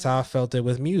 That's how I felt it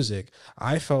with music.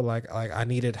 I felt like I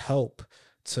needed help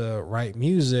to write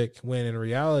music, when in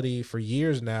reality, for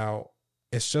years now,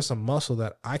 it's just a muscle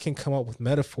that I can come up with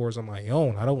metaphors on my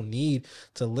own. I don't need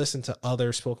to listen to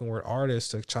other spoken word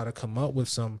artists to try to come up with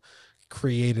some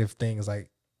creative things. Like,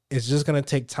 it's just gonna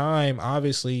take time,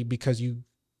 obviously, because you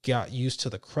got used to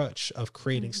the crutch of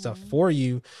creating stuff for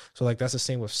you. So like that's the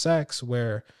same with sex,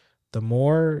 where the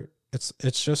more it's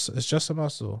just a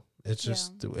muscle. It's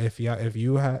just if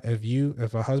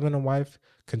a husband and wife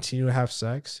continue to have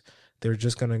sex, they're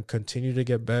just going to continue to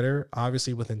get better,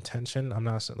 obviously with intention. I'm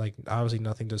not like, obviously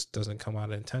nothing just doesn't come out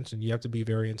of intention. You have to be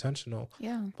very intentional.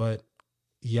 Yeah. But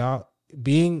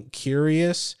being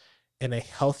curious in a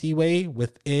healthy way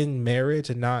within marriage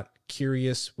and not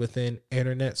curious within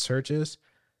internet searches,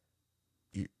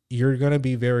 you're going to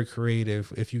be very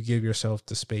creative if you give yourself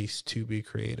the space to be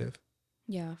creative.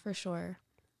 Yeah, for sure.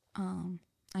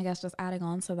 I guess just adding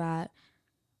on to that,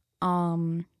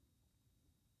 um,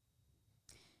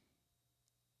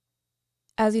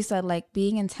 as you said, like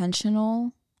being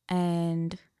intentional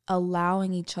and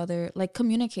allowing each other, like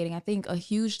communicating. I think a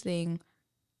huge thing,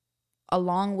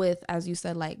 along with, as you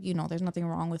said, like, you know, there's nothing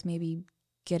wrong with maybe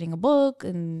getting a book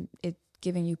and it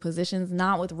giving you positions,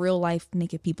 not with real life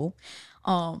naked people,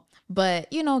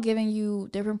 but, you know, giving you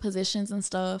different positions and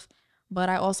stuff. But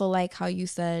I also like how you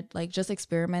said, like, just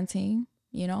experimenting,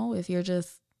 you know, if you're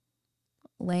just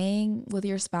laying with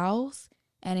your spouse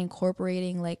and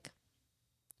incorporating like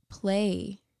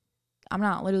play. I'm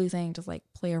not literally saying just like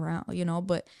play around, you know,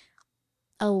 but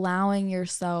allowing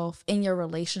yourself in your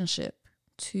relationship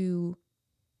to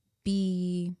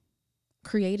be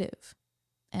creative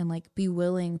and like be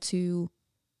willing to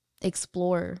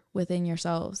explore within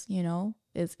yourselves, you know,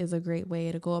 is a great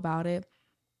way to go about it.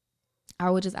 I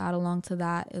would just add along to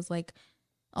that is like,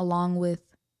 along with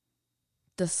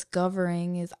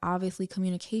discovering, is obviously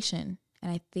communication.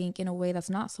 And I think in a way that's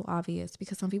not so obvious,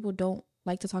 because some people don't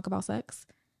like to talk about sex,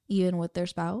 even with their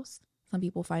spouse. Some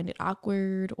people find it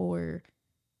awkward or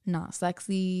not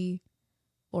sexy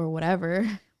or whatever.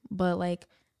 But like,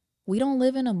 we don't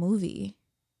live in a movie.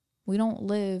 We don't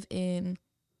live in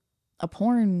a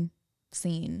porn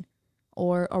scene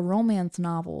or a romance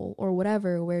novel or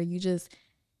whatever, where you just,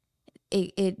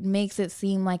 it makes it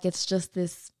seem like it's just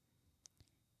this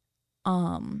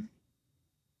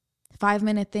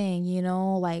 5-minute thing, you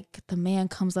know, like the man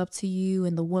comes up to you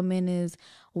and the woman is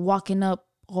walking up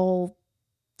all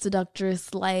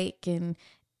seductress like, and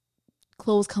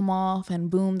clothes come off and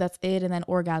boom, that's it, and then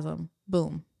orgasm,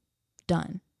 boom,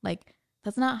 done. Like,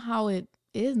 that's not how it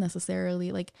is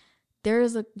necessarily. Like,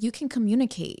 you can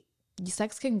communicate,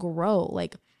 sex can grow,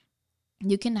 like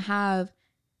you can have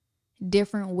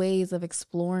different ways of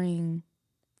exploring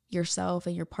yourself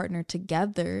and your partner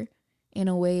together in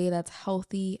a way that's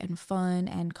healthy and fun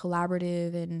and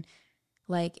collaborative, and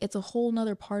like it's a whole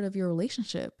nother part of your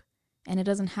relationship, and it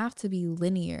doesn't have to be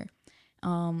linear.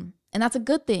 And that's a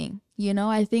good thing, you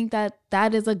know. I think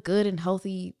that is a good and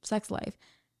healthy sex life.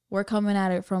 We're coming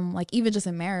at it from like, even just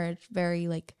in marriage, very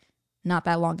like not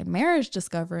that long in marriage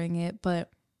discovering it, but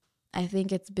I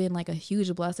think it's been like a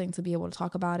huge blessing to be able to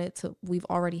talk about it. We've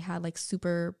already had like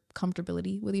super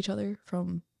comfortability with each other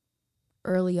from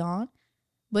early on.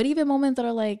 But even moments that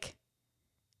are like,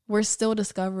 we're still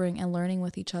discovering and learning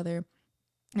with each other.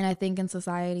 And I think in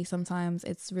society, sometimes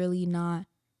it's really not,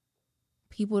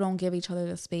 people don't give each other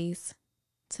the space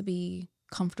to be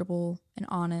comfortable and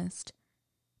honest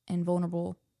and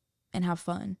vulnerable and have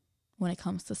fun when it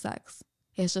comes to sex.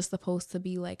 It's just supposed to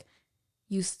be like,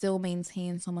 you still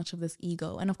maintain so much of this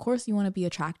ego. And of course you want to be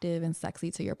attractive and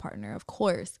sexy to your partner, of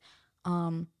course.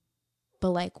 But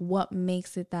like, what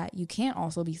makes it that you can't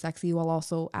also be sexy while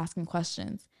also asking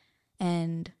questions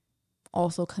and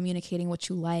also communicating what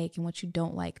you like and what you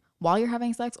don't like while you're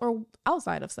having sex or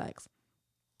outside of sex?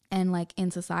 And like in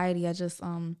society, I just,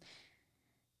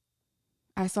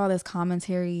 I saw this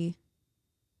commentary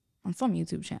on some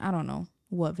YouTube channel. I don't know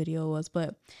what video it was,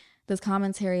 but this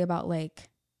commentary about like,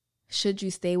 should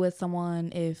you stay with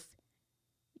someone if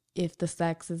the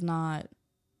sex is not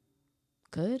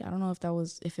good? I don't know if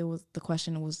it was the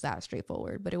question was that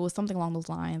straightforward, but it was something along those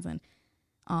lines. And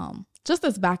just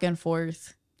this back and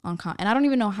forth on and I don't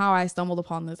even know how I stumbled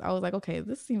upon this. I was like, okay,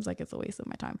 this seems like it's a waste of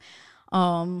my time.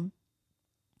 And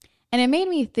it made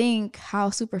me think how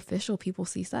superficial people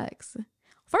see sex.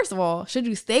 First of all, should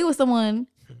you stay with someone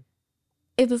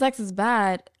if the sex is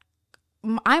bad?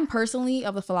 I'm personally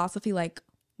of the philosophy, like,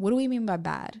 what do we mean by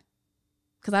bad?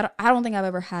 Because I don't think I've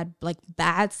ever had like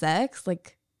bad sex,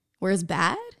 like where it's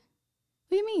bad.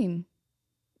 What do you mean?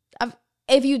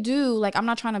 If you do, like, I'm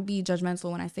not trying to be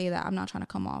judgmental when I say that. I'm not trying to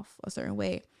come off a certain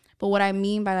way. But what I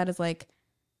mean by that is like,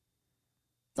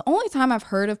 the only time I've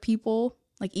heard of people,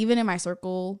 like even in my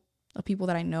circle of people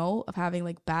that I know, of having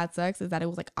like bad sex is that it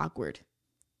was like awkward,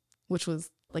 which was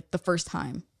like the first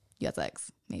time you had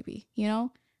sex, maybe, you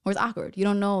know? Or it's awkward. You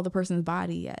don't know the person's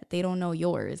body yet. They don't know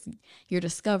yours. You're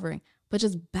discovering. But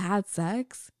just bad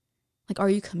sex? Like,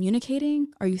 are you communicating?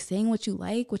 Are you saying what you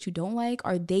like, what you don't like?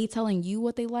 Are they telling you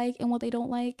what they like and what they don't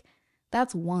like?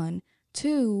 That's one.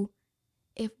 Two,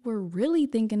 if we're really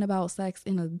thinking about sex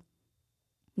in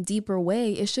a deeper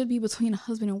way, it should be between a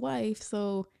husband and wife.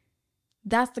 So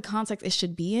that's the context it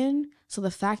should be in. So the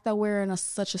fact that we're in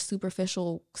such a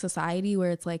superficial society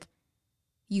where it's like,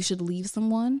 you should leave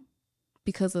someone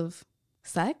because of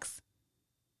sex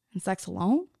and sex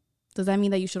alone, Does that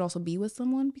mean that you should also be with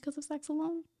someone because of sex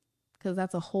alone? Because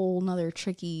that's a whole nother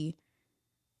tricky,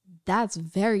 that's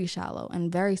very shallow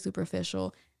and very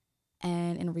superficial.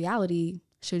 And in reality,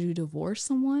 should you divorce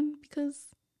someone because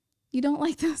you don't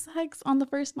like the sex on the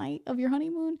first night of your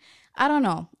honeymoon? I don't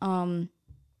know.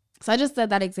 So I just said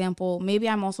that example. Maybe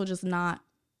I'm also just not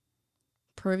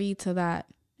privy to that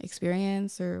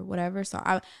experience or whatever. So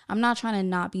I'm not trying to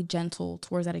not be gentle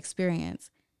towards that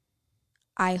experience.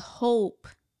 I hope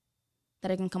that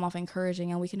it can come off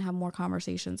encouraging and we can have more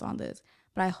conversations on this.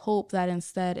 But I hope that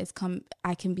instead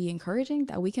I can be encouraging,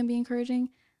 that we can be encouraging,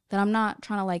 that I'm not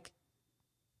trying to like,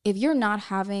 if you're not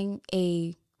having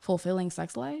a fulfilling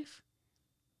sex life,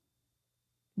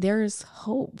 there's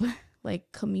hope.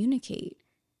 Like, communicate.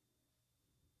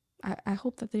 I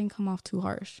hope that didn't come off too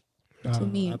harsh. To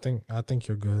me. I think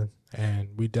you're good, and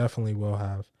we definitely will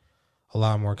have a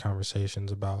lot more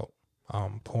conversations about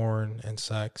porn and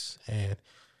sex, and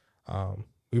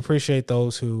we appreciate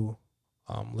those who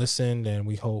listened, and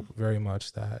we hope very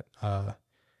much that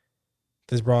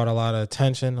this brought a lot of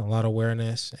attention, a lot of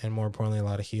awareness, and more importantly, a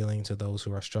lot of healing to those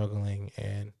who are struggling.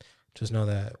 And just know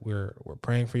that we're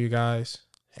praying for you guys,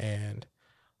 and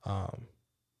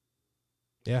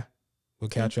yeah, we'll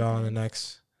catch y'all in the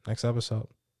next episode.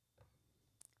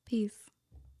 Peace.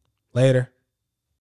 Later.